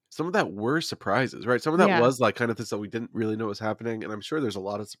year. Some of that were surprises, right? Some of that was like kind of things that we didn't really know was happening, and I'm sure there's a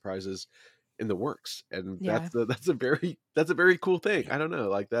lot of surprises in the works, and that's a very cool thing. I don't know,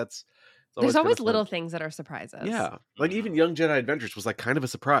 like that's There's always little things that are surprises. Yeah. Like even Young Jedi Adventures was like kind of a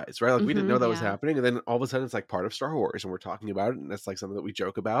surprise, right? Like we didn't know that was happening. And then all of a sudden it's like part of Star Wars and we're talking about it. And that's like something that we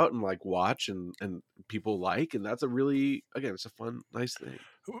joke about and like watch and people like. And that's a really, again, it's a fun, nice thing.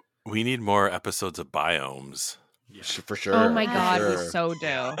 We need more episodes of biomes. Yeah. For sure. Oh my God, we so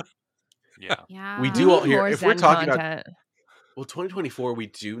do. Yeah. We do all here. If we're talking content. Well, 2024, we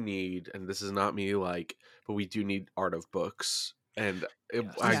do need, and this is not me, like, but we do need art of books. And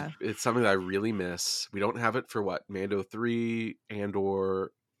it's something that I really miss. We don't have it for what? Mando 3 and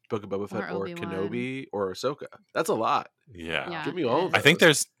or Book of Boba Fett or Kenobi or Ahsoka. That's a lot. Yeah. Give me all of those. I think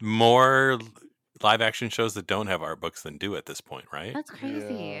there's more live action shows that don't have art books than do at this point, right? That's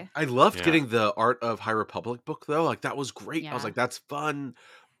crazy. Yeah. I loved getting the Art of High Republic book, though. Like, that was great. I was like, that's fun.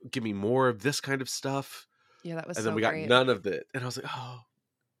 Give me more of this kind of stuff. Yeah, that was and then we got none of it. And I was like, oh,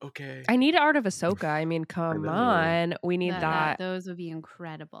 okay. I need Art of Ahsoka. I mean, come on. We need that. Those would be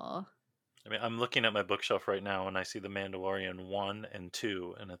incredible. I mean, I'm looking at my bookshelf right now and I see The Mandalorian 1 and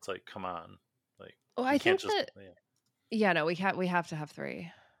 2, and it's like, come on. Like, I think that... no, we have to have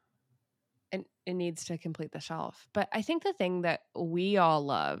 3. And it needs to complete the shelf. But I think the thing that we all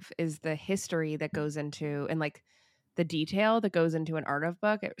love is the history that goes into, and like the detail that goes into an art of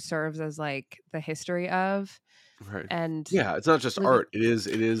book. It serves as like the history of, right. And it's not just art. It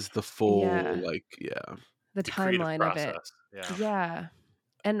is the full the timeline of it. Yeah.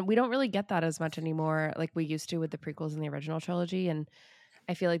 And we don't really get that as much anymore, like we used to with the prequels and the original trilogy. And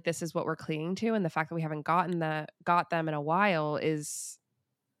I feel like this is what we're clinging to, and the fact that we haven't got them in a while is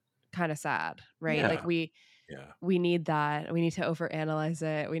kind of sad, right? Yeah. Like we need that. We need to overanalyze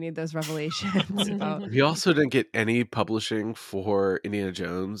it. We need those revelations. We also didn't get any publishing for Indiana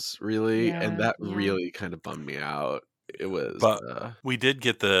Jones, really, and that really kind of bummed me out. It was, but we did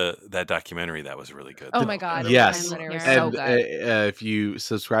get that documentary that was really good. Oh my God! Yes, documentary was and so good. If you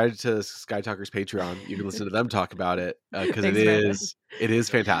subscribe to SkyTalkers Patreon, you can listen to them talk about it because it is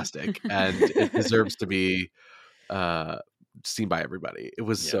fantastic and it deserves to be seen by everybody. It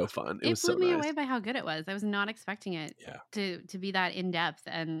was so fun. It was blew so me nice. away by how good it was. I was not expecting it to be that in depth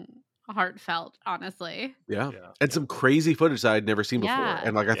and heartfelt, honestly. And some crazy footage that I'd never seen before.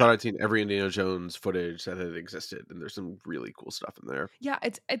 And like I thought I'd seen every Indiana Jones footage that had existed, and there's some really cool stuff in there. Yeah,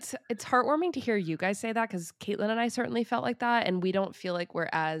 it's heartwarming to hear you guys say that, because Caitlin and I certainly felt like that, and we don't feel like we're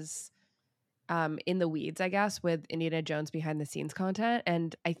as in the weeds, I guess, with Indiana Jones behind the scenes content.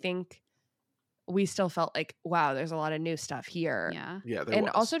 And I think we still felt like, wow, there's a lot of new stuff here. Yeah, and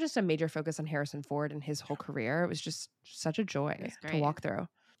also just a major focus on Harrison Ford and his whole career. It was just such a joy to walk through.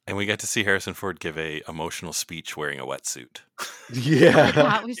 And we got to see Harrison Ford give a emotional speech wearing a wetsuit.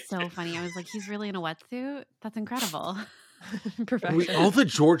 That was so funny. I was like, he's really in a wetsuit? That's incredible. All the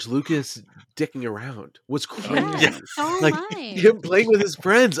George Lucas dicking around was crazy. So like nice. him playing with his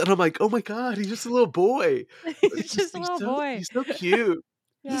friends, and I'm like, oh my God, he's just a little boy. He's just a little boy. He's so cute.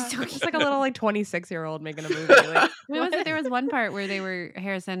 Yeah. He's just like a little 26-year-old making a movie. Like, there was one part where they were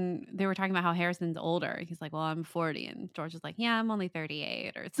talking about how Harrison's older. He's like, well, I'm 40. And George was like, yeah, I'm only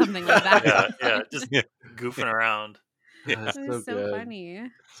 38 or something like that. Just goofing around. It was so funny.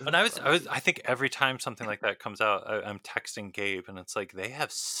 And I think every time something like that comes out, I'm texting Gabe, and it's like they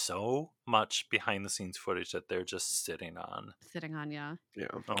have so much behind the scenes footage that they're just sitting on. Yeah.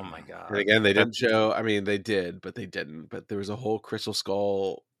 Oh my God. And again, they didn't show. I mean, they did, but they didn't. But there was a whole Crystal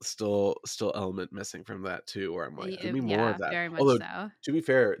Skull still element missing from that too. Where I'm like, give me more of that. Very much Although, so. to be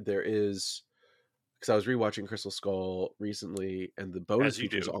fair, there is, because I was rewatching Crystal Skull recently, and the bonus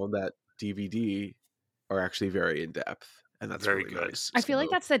features on that DVD are actually very in depth, and that's very really good. nice. I feel like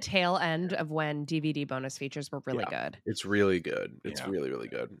that's the tail end of when DVD bonus features were really good. It's really good. It's really, really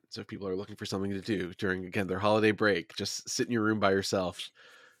good. So if people are looking for something to do during, again, their holiday break, just sit in your room by yourself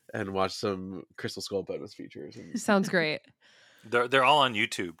and watch some Crystal Skull bonus features. Sounds great. They're all on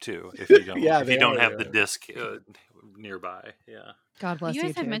YouTube too. If you don't, if you don't have the disc nearby, God bless you. You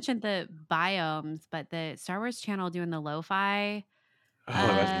guys have mentioned the biomes, but the Star Wars channel doing the lo-fi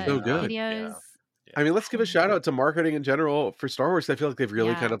that's so good. videos. I mean, let's give a shout out to marketing in general for Star Wars. I feel like they've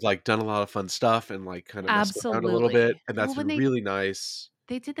really kind of like done a lot of fun stuff and like kind of messed around a little bit, and that's really nice.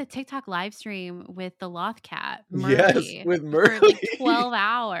 They did the TikTok live stream with the Loth Cat, Murley, with Murley for like 12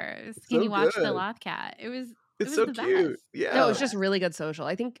 hours. Can you watch the Loth Cat? It's so the cute. Best. Yeah, no, it was just really good social.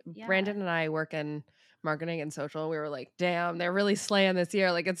 I think Brandon and I work in marketing and social. We were like, damn, they're really slaying this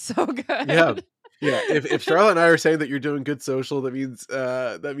year. Like, it's so good. Yeah, if Charlotte and I are saying that you're doing good social, that means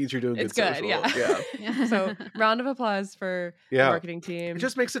you're doing good social. Yeah. So round of applause for the marketing team. It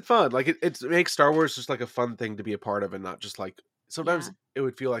just makes it fun. Like it makes Star Wars just like a fun thing to be a part of, and not just like sometimes it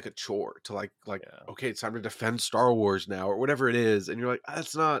would feel like a chore to like okay, it's time to defend Star Wars now or whatever it is, and you're like,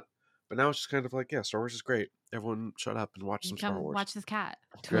 that's not But now it's just kind of like, yeah, Star Wars is great. Everyone shut up and watch some Star Wars. Watch this cat.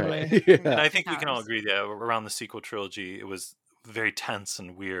 Totally. Right. Yeah. And I think we can all agree that around the sequel trilogy, it was very tense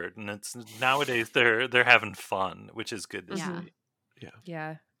and weird. And it's nowadays they're having fun, which is good to see.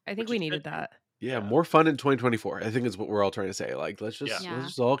 Yeah. I think we needed that. Yeah, more fun in 2024. I think is what we're all trying to say. Like, let's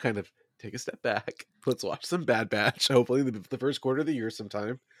just all kind of take a step back. Let's watch some Bad Batch. Hopefully, the first quarter of the year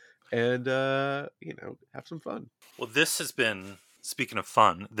sometime, and have some fun. Well, this has been. Speaking of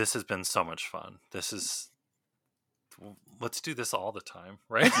fun, this has been so much fun. Let's do this all the time,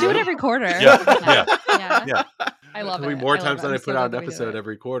 right? Let's do it every quarter. Yeah. I love It'll it. be more times than I I'm put so out an glad that we do episode it.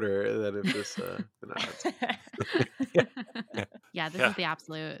 every quarter than if this. This is the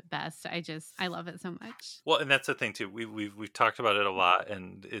absolute best. I love it so much. Well, and that's the thing too. We've talked about it a lot,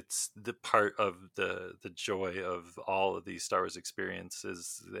 and it's the part of the joy of all of these Star Wars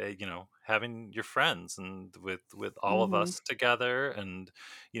experiences. Having your friends and with all of us together, and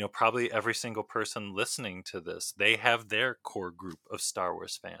probably every single person listening to this, they have their core group of Star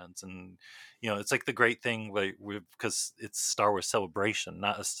Wars fans, and it's like the great thing, like because it's Star Wars Celebration,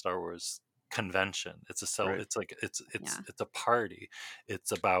 not a Star Wars convention. It's it's like it's a party.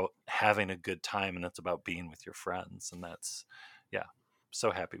 It's about having a good time, and it's about being with your friends, and that's so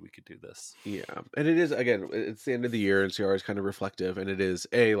happy we could do this. Yeah, and it is, again, it's the end of the year, and CR is kind of reflective, and it is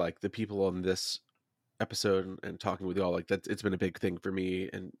like the people on this episode and talking with y'all, like that, it's been a big thing for me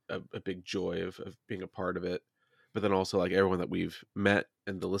and a big joy of being a part of it. But then also like everyone that we've met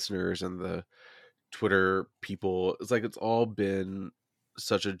and the listeners and the Twitter people, it's like it's all been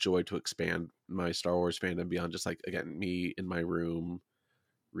such a joy to expand my Star Wars fandom beyond just like, again, me in my room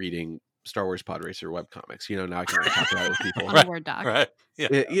reading Star Wars Pod Racer webcomics. Now I can talk about it with people on a Word doc. Right. Yeah.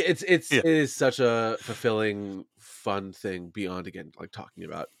 It is such a fulfilling, fun thing beyond, again, like talking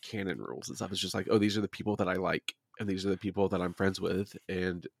about canon rules and stuff. It's just like, oh, these are the people that I like, and these are the people that I'm friends with,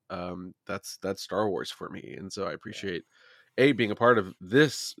 and that's Star Wars for me. And so I appreciate being a part of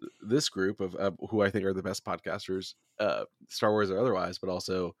this group of who I think are the best podcasters, Star Wars or otherwise, but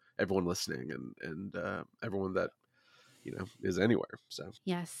also everyone listening and everyone that is anywhere. So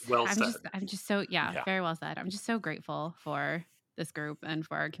yes, well said. I'm just so very well said. I'm just so grateful for this group and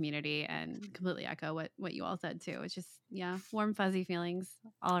for our community, and completely echo what you all said too. It's just warm fuzzy feelings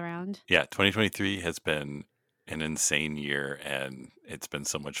all around. 2023 has been an insane year, and it's been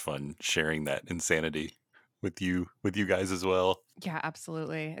so much fun sharing that insanity with you guys as well. Yeah,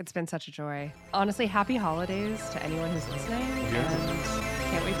 absolutely. It's been such a joy. Honestly, happy holidays to anyone who's listening, and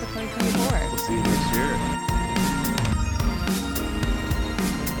can't wait for 2024. We'll see you next year.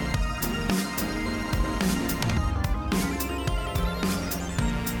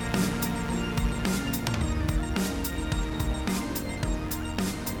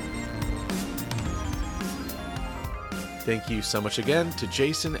 Thank you so much again to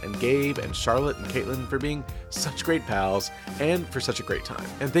Jason and Gabe and Charlotte and Caitlin for being such great pals and for such a great time.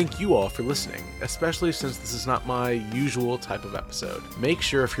 And thank you all for listening, especially since this is not my usual type of episode. Make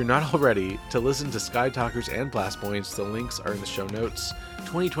sure, if you're not already, to listen to Sky Talkers and Blast Points. The links are in the show notes.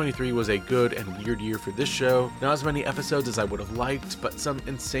 2023 was a good and weird year for this show. Not as many episodes as I would have liked, but some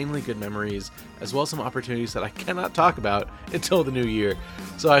insanely good memories, as well as some opportunities that I cannot talk about until the new year.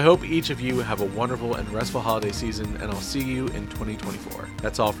 So I hope each of you have a wonderful and restful holiday season, and I'll see you in 2024.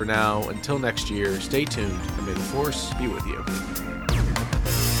 That's all for now. Until next year, stay tuned, and may the Force be with you.